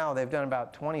through now, they've done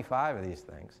about 25 of these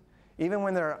things. Even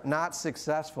when they're not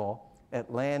successful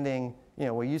at landing,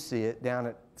 where you see it, down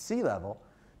at sea level,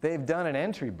 they've done an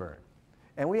entry burn.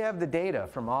 And we have the data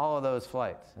from all of those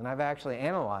flights. And I've actually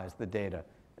analyzed the data,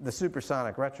 the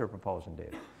supersonic retropropulsion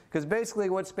data. Because basically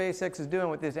what SpaceX is doing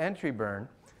with this entry burn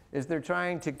is they're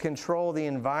trying to control the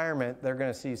environment they're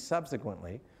going to see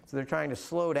subsequently. So they're trying to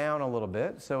slow down a little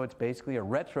bit. So it's basically a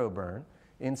retro burn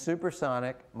in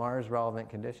supersonic Mars-relevant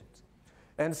conditions.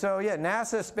 And so, yeah,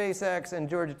 NASA, SpaceX, and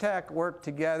Georgia Tech worked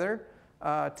together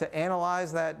to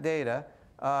analyze that data.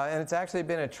 And it's actually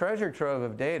been a treasure trove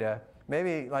of data.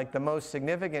 maybe like the most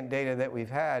significant data that we've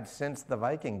had since the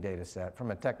Viking data set from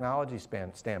a technology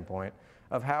standpoint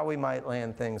of how we might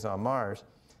land things on Mars.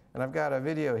 And I've got a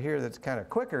video here that's kind of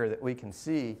quicker that we can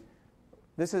see.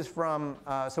 This is from,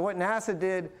 so what NASA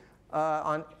did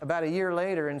on about a year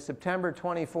later in September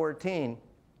 2014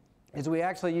 is we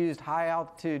actually used high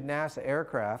altitude NASA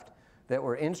aircraft that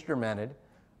were instrumented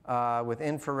with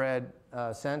infrared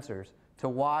sensors to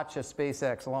watch a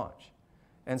SpaceX launch.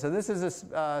 And so this is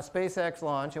a SpaceX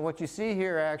launch, and what you see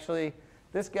here actually,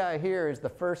 this guy here is the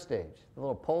first stage, the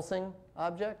little pulsing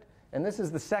object, and this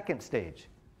is the second stage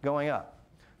going up.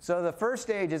 So the first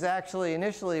stage is actually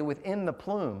initially within the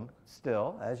plume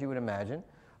still, as you would imagine,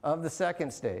 of the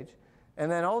second stage.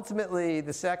 And then ultimately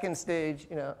the second stage,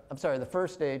 the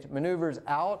first stage maneuvers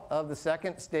out of the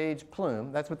second stage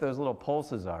plume. That's what those little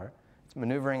pulses are. It's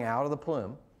maneuvering out of the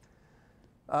plume.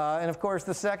 And of course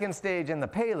the second stage and the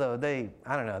payload, they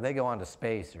go on to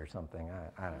space or something.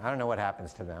 I don't know what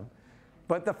happens to them.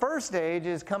 But the first stage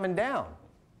is coming down,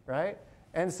 right?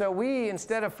 And so we,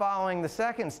 instead of following the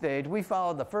second stage, we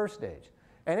followed the first stage.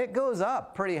 And it goes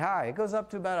up pretty high. It goes up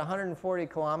to about 140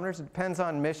 kilometers. It depends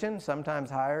on mission, sometimes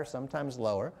higher, sometimes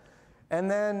lower. And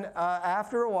then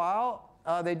after a while,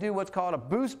 they do what's called a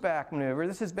boost back maneuver.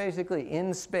 This is basically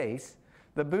in space.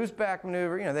 The boost back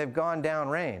maneuver, they've gone down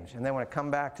range, and they want to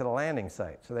come back to the landing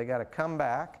site. So they got to come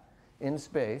back in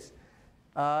space.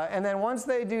 And then once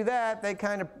they do that,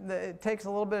 it takes a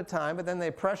little bit of time, but then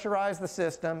they pressurize the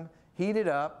system, heat it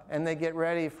up, and they get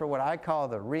ready for what I call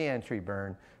the re-entry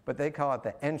burn, but they call it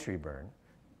the entry burn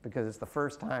because it's the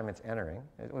first time it's entering.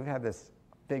 We've had this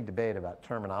big debate about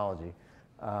terminology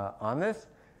on this.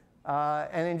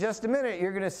 And in just a minute,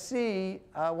 you're going to see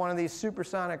one of these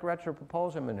supersonic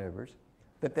retropropulsion maneuvers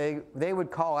that they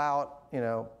would call out,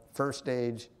 first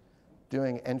stage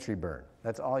doing entry burn.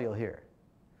 That's all you'll hear.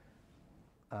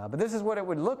 But this is what it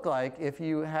would look like if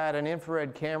you had an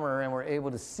infrared camera and were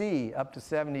able to see up to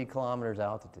 70 kilometers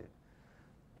altitude.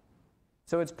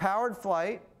 So it's powered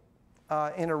flight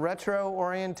in a retro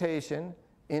orientation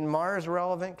in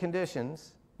Mars-relevant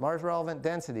conditions, Mars-relevant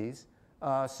densities,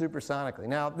 supersonically.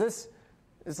 Now, this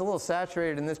is a little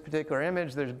saturated in this particular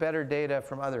image. There's better data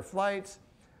from other flights,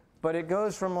 but it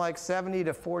goes from like 70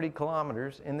 to 40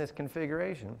 kilometers in this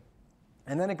configuration.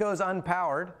 And then it goes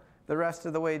unpowered the rest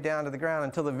of the way down to the ground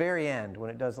until the very end when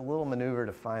it does a little maneuver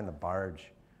to find the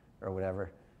barge or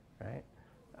whatever, right?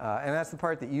 And that's the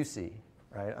part that you see,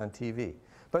 right, on TV.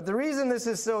 But the reason this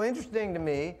is so interesting to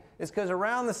me is because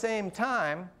around the same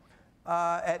time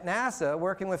at NASA,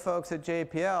 working with folks at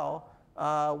JPL,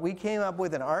 we came up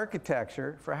with an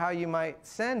architecture for how you might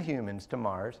send humans to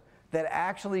Mars that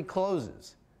actually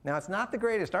closes. Now, it's not the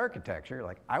greatest architecture.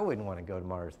 Like, I wouldn't want to go to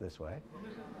Mars this way.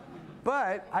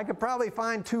 But I could probably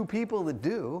find 2 people that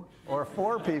do, or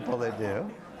 4 people that do.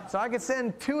 So I could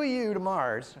send 2 of you to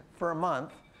Mars for a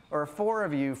month, or 4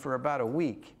 of you for about a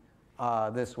week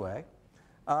this way.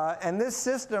 And this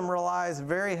system relies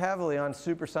very heavily on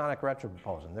supersonic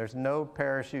retropropulsion. There's no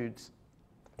parachutes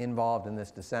involved in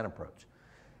this descent approach.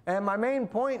 And my main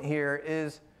point here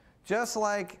is just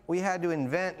like we had to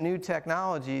invent new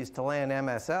technologies to land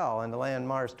MSL and to land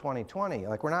Mars 2020,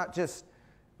 like we're not just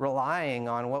relying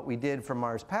on what we did for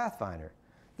Mars Pathfinder.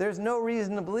 There's no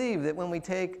reason to believe that when we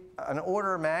take an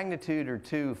order of magnitude or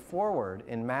 2 forward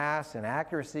in mass and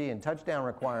accuracy and touchdown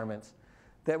requirements,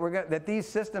 that these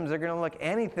systems are going to look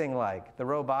anything like the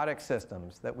robotic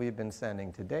systems that we've been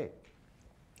sending to date.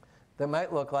 They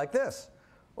might look like this.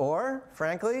 Or,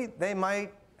 frankly, they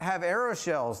might have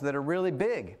aeroshells that are really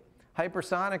big,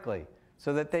 hypersonically,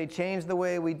 so that they change the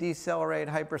way we decelerate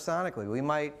hypersonically. We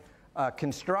might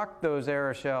construct those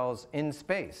aeroshells in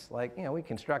space. Like, we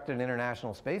constructed an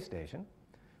International Space Station.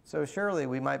 So surely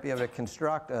we might be able to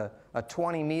construct a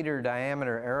 20-meter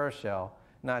diameter aeroshell,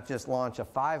 not just launch a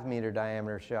 5-meter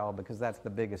diameter shell because that's the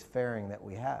biggest fairing that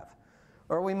we have.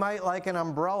 Or we might, like an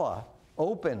umbrella,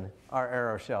 open our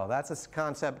aeroshell. That's a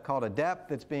concept called a depth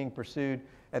that's being pursued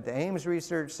at the Ames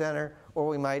Research Center. Or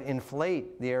we might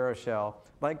inflate the aeroshell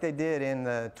like they did in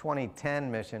the 2010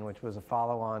 mission, which was a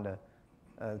follow-on to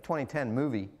 2010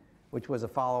 movie, which was a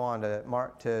follow-on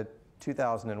to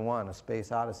 2001, A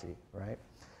Space Odyssey, right?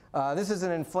 This is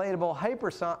an inflatable,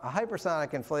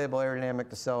 hypersonic inflatable aerodynamic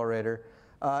decelerator.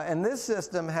 And this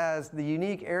system has the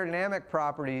unique aerodynamic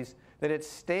properties that it's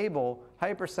stable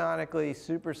hypersonically,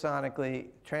 supersonically,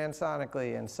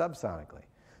 transonically, and subsonically.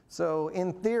 So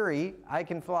in theory, I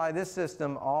can fly this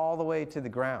system all the way to the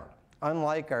ground,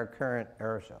 unlike our current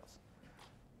aeroshells,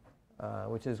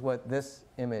 which is what this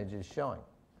image is showing.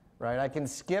 Right? I can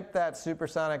skip that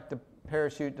supersonic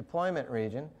parachute deployment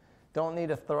region Don't need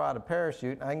to throw out a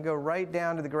parachute. I can go right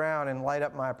down to the ground and light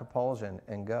up my propulsion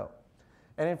and go.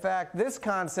 And in fact, this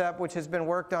concept, which has been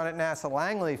worked on at NASA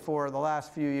Langley for the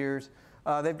last few years,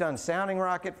 they've done sounding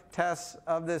rocket tests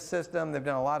of this system. They've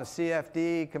done a lot of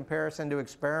CFD, comparison to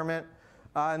experiment.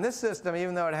 And this system,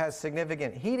 even though it has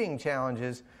significant heating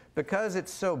challenges, because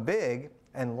it's so big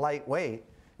and lightweight,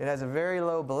 it has a very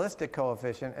low ballistic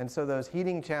coefficient, and so those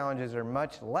heating challenges are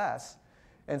much less.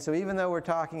 And so even though we're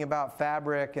talking about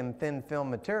fabric and thin film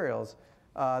materials,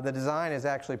 the design is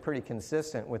actually pretty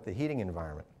consistent with the heating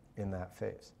environment in that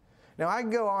phase. Now, I can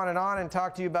go on and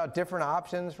talk to you about different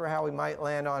options for how we might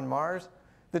land on Mars.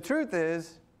 The truth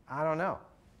is, I don't know.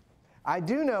 I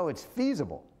do know it's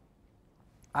feasible.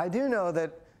 I do know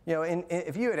that,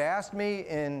 if you had asked me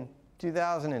in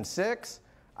 2006,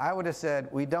 I would have said,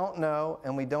 we don't know,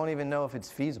 and we don't even know if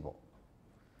it's feasible.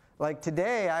 Like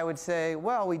today, I would say,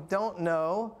 well, we don't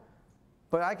know,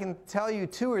 but I can tell you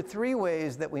 2 or 3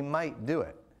 ways that we might do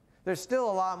it. There's still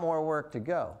a lot more work to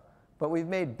go, but we've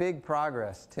made big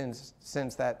progress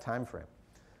since that time frame.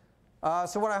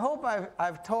 So what I hope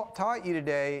I've taught you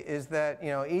today is that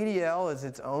EDL is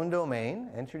its own domain.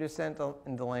 Entry, descent,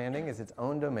 and landing is its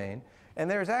own domain. And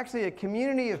there's actually a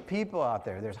community of people out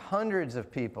there. There's hundreds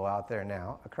of people out there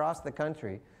now across the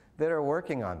country that are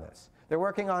working on this. They're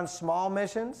working on small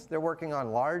missions. They're working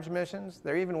on large missions.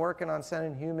 They're even working on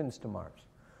sending humans to Mars.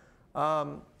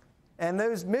 And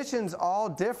those missions all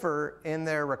differ in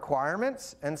their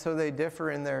requirements, and so they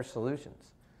differ in their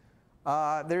solutions.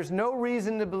 There's no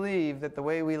reason to believe that the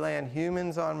way we land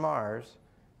humans on Mars,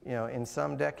 in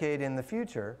some decade in the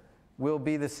future, will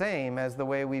be the same as the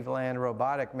way we've landed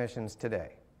robotic missions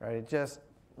today, right?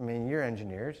 You're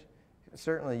engineers.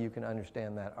 Certainly you can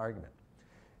understand that argument.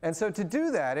 And so to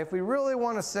do that, if we really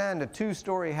want to send a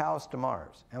 2-story house to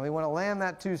Mars, and we want to land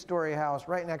that 2-story house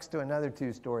right next to another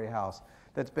 2-story house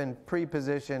that's been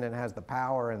pre-positioned and has the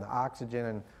power and the oxygen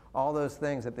and all those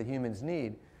things that the humans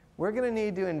need, we're going to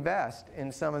need to invest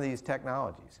in some of these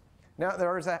technologies. Now,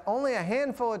 there's only a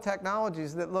handful of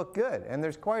technologies that look good, and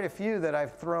there's quite a few that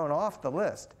I've thrown off the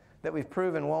list that we've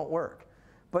proven won't work.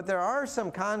 But there are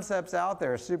some concepts out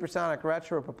there: supersonic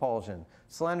retropropulsion,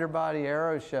 slender body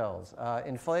aeroshells,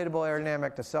 inflatable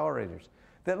aerodynamic accelerators,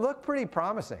 that look pretty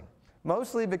promising,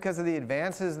 mostly because of the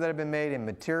advances that have been made in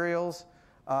materials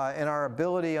and our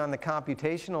ability on the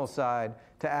computational side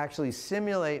to actually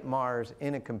simulate Mars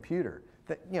in a computer.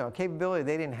 That, capability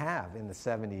they didn't have in the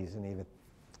 70s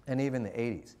and even the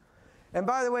 80s. And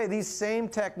by the way, these same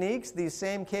techniques, these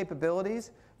same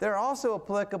capabilities, they're also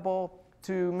applicable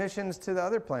to missions to the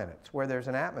other planets where there's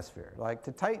an atmosphere, like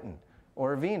to Titan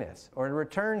or Venus, or to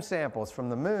return samples from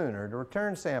the Moon, or to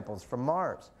return samples from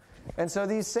Mars. And so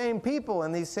these same people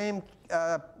and these same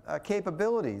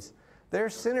capabilities, they're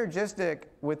synergistic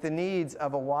with the needs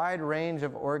of a wide range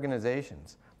of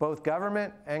organizations, both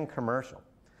government and commercial.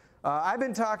 I've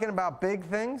been talking about big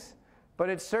things, but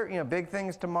it's certain, big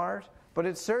things to Mars, but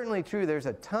it's certainly true there's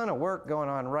a ton of work going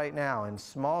on right now in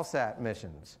small sat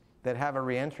missions that have a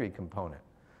reentry component,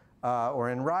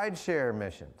 or in rideshare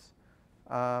missions,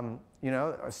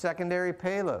 secondary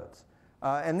payloads.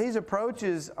 And these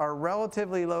approaches are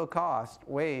relatively low-cost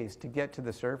ways to get to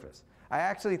the surface. I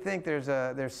actually think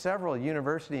there's several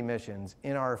university missions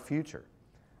in our future,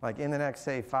 like in the next,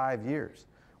 say, 5 years,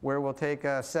 where we'll take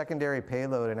a secondary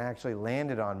payload and actually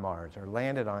land it on Mars or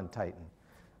land it on Titan.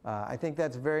 I think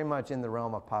that's very much in the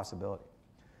realm of possibility.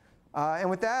 And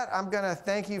with that, I'm going to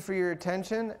thank you for your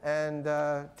attention and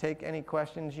take any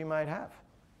questions you might have.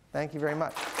 Thank you very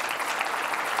much.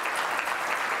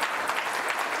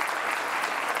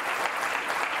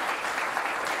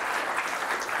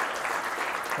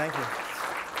 Thank you.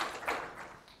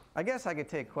 I guess I could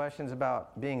take questions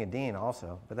about being a dean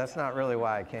also, but that's not really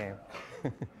why I came.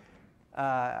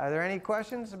 Are there any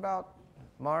questions about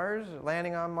Mars,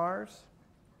 landing on Mars?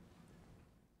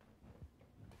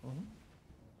 Mm-hmm.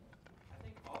 I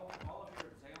think all of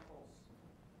your examples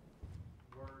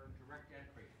were direct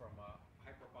entry from a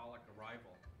hyperbolic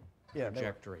arrival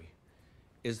trajectory.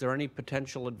 Is there any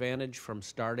potential advantage from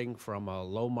starting from a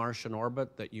low Martian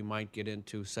orbit that you might get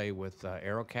into, say, with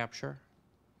aerocapture?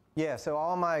 Yeah, so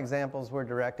all my examples were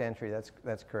direct entry.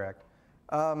 That's correct.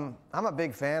 I'm a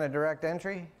big fan of direct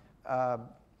entry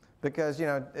because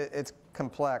it's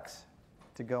complex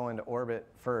to go into orbit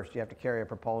first. You have to carry a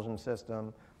propulsion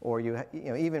system, or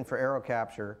even for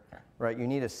aerocapture, right? You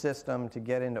need a system to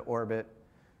get into orbit.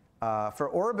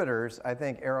 For orbiters, I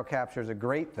think aerocapture is a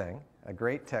great thing, a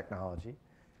great technology.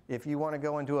 If you want to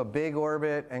go into a big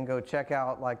orbit and go check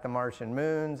out like the Martian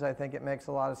moons, I think it makes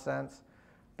a lot of sense.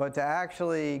 But to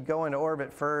actually go into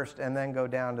orbit first and then go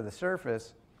down to the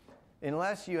surface,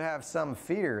 unless you have some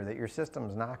fear that your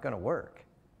system's not going to work,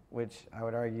 which I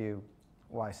would argue,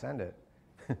 why send it?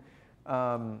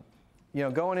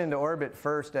 Going into orbit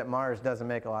first at Mars doesn't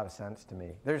make a lot of sense to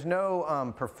me. There's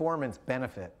no performance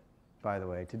benefit, by the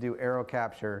way, to do aero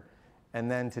capture and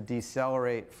then to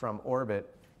decelerate from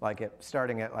orbit,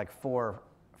 starting at like 4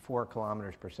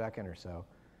 kilometers per second or so.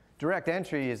 Direct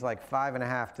entry is like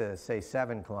 5.5 to say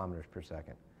 7 kilometers per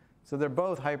second. So they're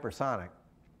both hypersonic,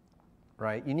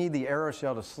 right? You need the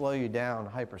aeroshell to slow you down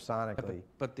hypersonically.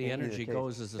 But the energy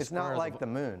goes as the It's square not of like the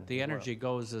moon. The energy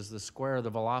goes as the square of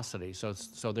the velocity. So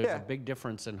there's a big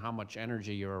difference in how much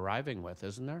energy you're arriving with,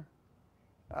 isn't there?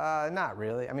 Not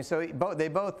really. I mean, so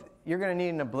you're going to need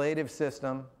an ablative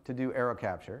system to do aero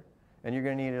capture, and you're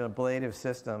going to need an ablative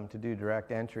system to do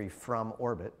direct entry from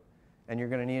orbit, and you're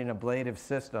going to need an ablative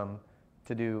system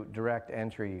to do direct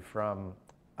entry from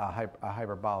a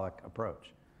hyperbolic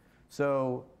approach.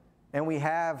 So, and we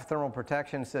have thermal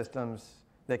protection systems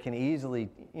that can easily,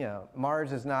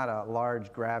 Mars is not a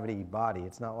large gravity body.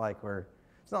 It's not like we're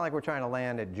trying to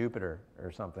land at Jupiter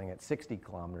or something at 60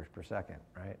 kilometers per second,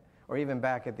 right? Or even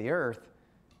back at the Earth,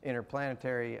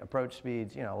 interplanetary approach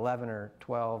speeds, 11 or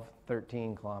 12,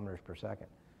 13 kilometers per second.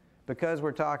 Because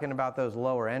we're talking about those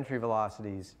lower entry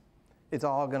velocities, it's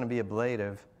all going to be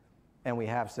ablative, and we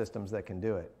have systems that can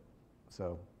do it.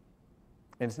 So,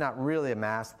 and it's not really a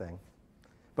mass thing.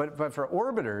 But for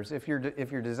orbiters, if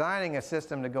you're designing a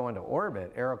system to go into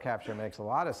orbit, aero capture makes a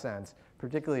lot of sense,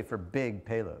 particularly for big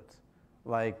payloads.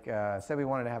 Like, say we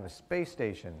wanted to have a space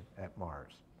station at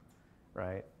Mars,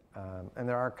 right? And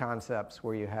there are concepts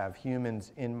where you have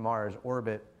humans in Mars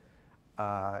orbit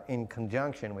in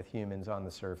conjunction with humans on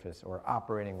the surface, or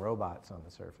operating robots on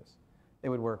the surface. It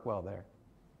would work well there.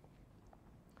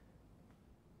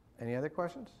 Any other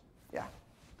questions? Yeah.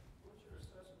 What's your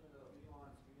assessment of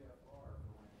Elon's VFR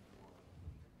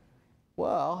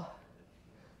Well,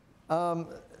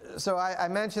 so I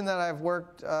mentioned that I've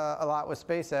worked a lot with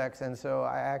SpaceX, and so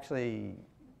I actually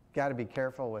got to be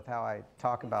careful with how I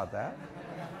talk about that.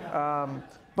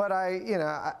 But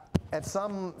at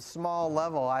some small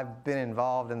level, I've been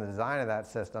involved in the design of that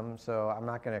system, so I'm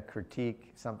not going to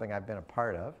critique something I've been a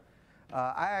part of.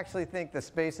 I actually think the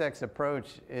SpaceX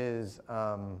approach is,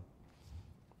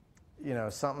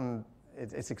 something.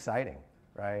 It's exciting,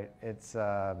 right? It's.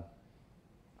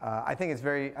 I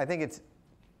think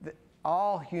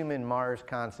all human Mars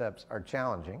concepts are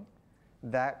challenging.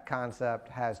 That concept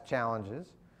has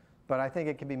challenges, but I think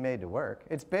it can be made to work.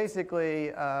 It's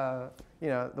basically, the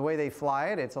way they fly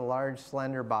it, it's a large,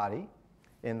 slender body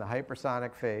in the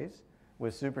hypersonic phase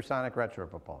with supersonic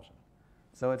retropropulsion.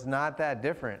 So it's not that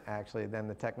different, actually, than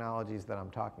the technologies that I'm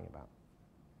talking about.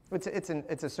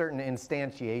 It's a certain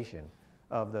instantiation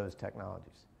of those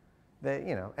technologies.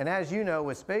 And as you know,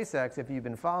 with SpaceX, if you've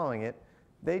been following it,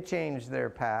 they change their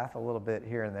path a little bit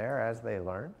here and there as they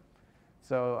learn.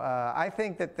 So I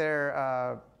think that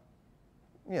they're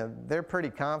pretty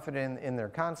confident in their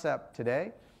concept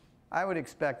today. I would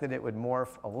expect that it would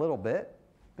morph a little bit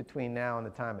between now and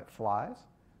the time it flies,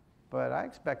 but I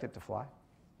expect it to fly.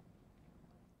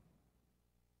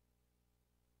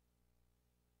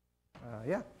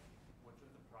 Yeah. Which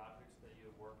of the projects that you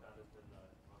have worked on has been the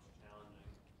most challenging?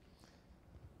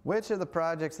 Which of the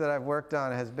projects that I've worked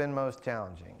on has been most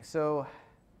challenging? So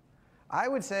I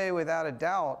would say without a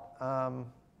doubt,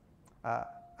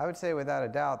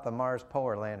 the Mars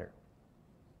Polar Lander.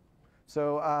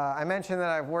 So I mentioned that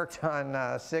I've worked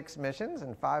on 6 missions,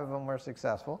 and 5 of them were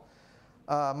successful.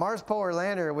 Mars Polar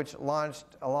Lander, which launched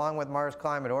along with Mars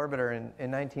Climate Orbiter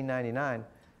in 1999,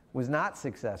 was not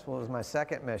successful. It was my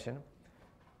second mission.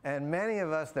 And many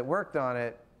of us that worked on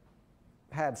it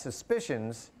had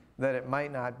suspicions that it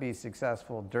might not be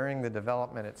successful during the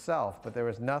development itself, but there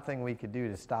was nothing we could do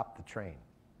to stop the train,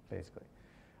 basically.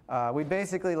 We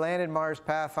basically landed Mars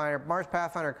Pathfinder. Mars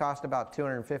Pathfinder cost about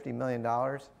 $250 million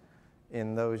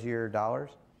in those year dollars.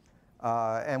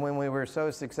 And when we were so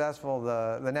successful,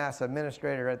 the NASA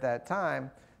administrator at that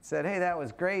time said, hey, that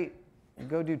was great.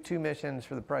 Go do 2 missions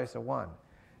for the price of 1.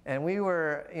 And we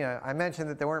were, I mentioned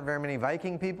that there weren't very many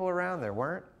Viking people around. There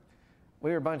weren't.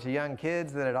 We were a bunch of young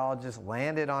kids that had all just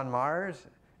landed on Mars.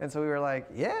 And so we were like,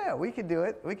 yeah, we could do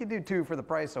it. We could do 2 for the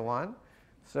price of 1.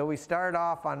 So we started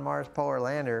off on Mars Polar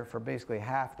Lander for basically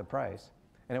half the price.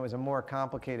 And it was a more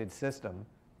complicated system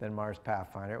than Mars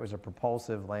Pathfinder. It was a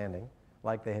propulsive landing,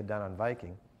 like they had done on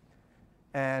Viking.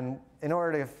 And in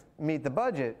order to meet the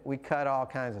budget, we cut all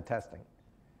kinds of testing.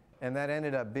 And that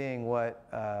ended up being what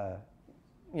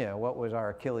was our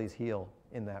Achilles heel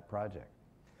in that project.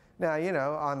 Now,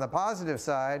 on the positive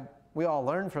side, we all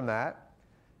learned from that.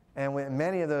 And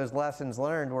many of those lessons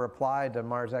learned were applied to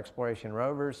Mars exploration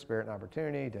rovers, Spirit and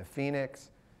Opportunity, to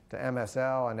Phoenix, to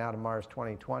MSL, and now to Mars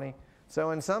 2020.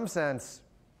 So in some sense,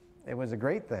 it was a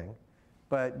great thing.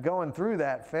 But going through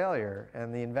that failure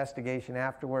and the investigation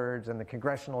afterwards and the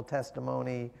congressional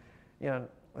testimony, you know,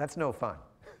 that's no fun.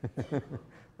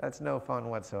 That's no fun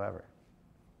whatsoever.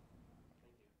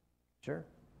 Sure.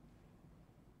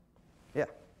 Yeah,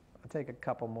 I'll take a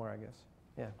couple more, I guess.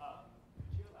 Yeah.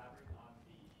 Could you elaborate on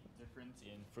the difference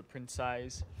in footprint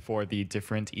size for the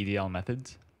different EDL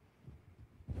methods?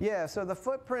 Yeah, so the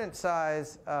footprint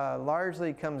size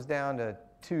largely comes down to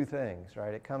two things,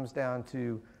 right? It comes down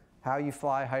to how you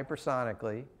fly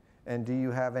hypersonically, and do you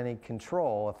have any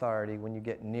control authority when you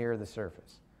get near the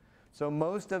surface. So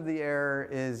most of the error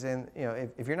is in, you know,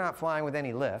 if you're not flying with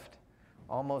any lift,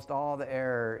 almost all the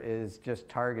error is just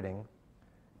targeting,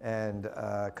 and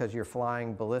because you're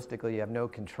flying ballistically, you have no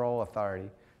control authority.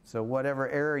 So whatever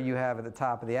error you have at the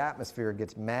top of the atmosphere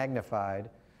gets magnified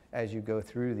as you go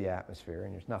through the atmosphere,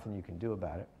 and there's nothing you can do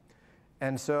about it.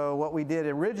 And so what we did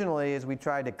originally is we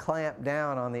tried to clamp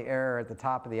down on the error at the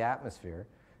top of the atmosphere,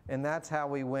 and that's how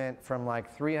we went from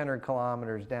like 300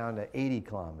 kilometers down to 80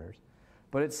 kilometers.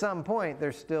 But at some point,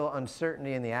 there's still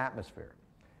uncertainty in the atmosphere.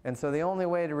 And so the only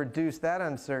way to reduce that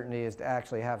uncertainty is to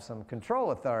actually have some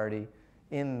control authority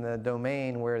in the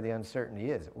domain where the uncertainty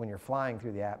is, when you're flying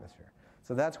through the atmosphere.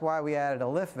 So that's why we added a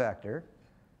lift vector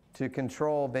to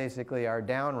control basically our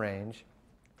downrange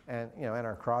and, you know, and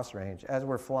our cross range as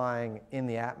we're flying in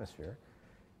the atmosphere.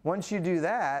 Once you do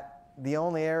that, the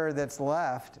only error that's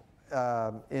left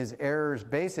is errors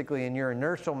basically in your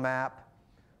inertial map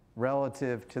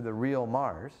relative to the real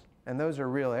Mars, and those are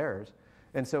real errors.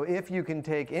 And so if you can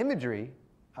take imagery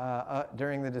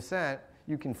during the descent,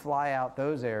 you can fly out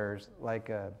those errors like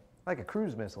a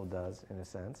cruise missile does, in a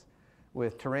sense,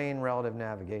 with terrain relative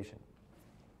navigation.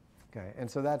 Okay, and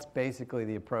so that's basically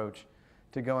the approach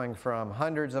to going from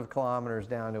hundreds of kilometers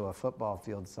down to a football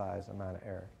field size amount of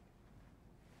error.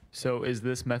 So is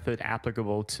this method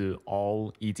applicable to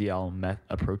all EDL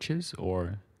approaches,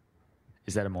 or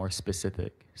is that a more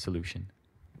specific solution?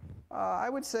 I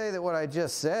would say that what I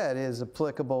just said is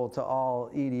applicable to all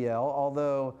EDL,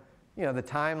 although, you know, the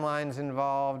timelines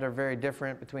involved are very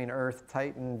different between Earth,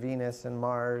 Titan, Venus, and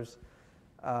Mars.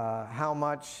 How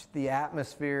much the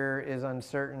atmosphere is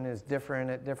uncertain is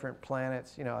different at different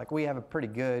planets. You know, like we have a pretty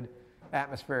good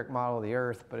atmospheric model of the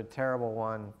Earth, but a terrible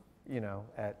one, you know,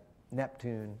 at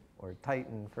Neptune or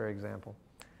Titan, for example.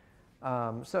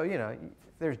 So, you know,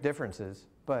 there's differences,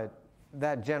 but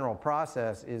that general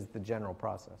process is the general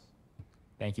process.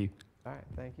 Thank you. All right,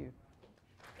 thank you.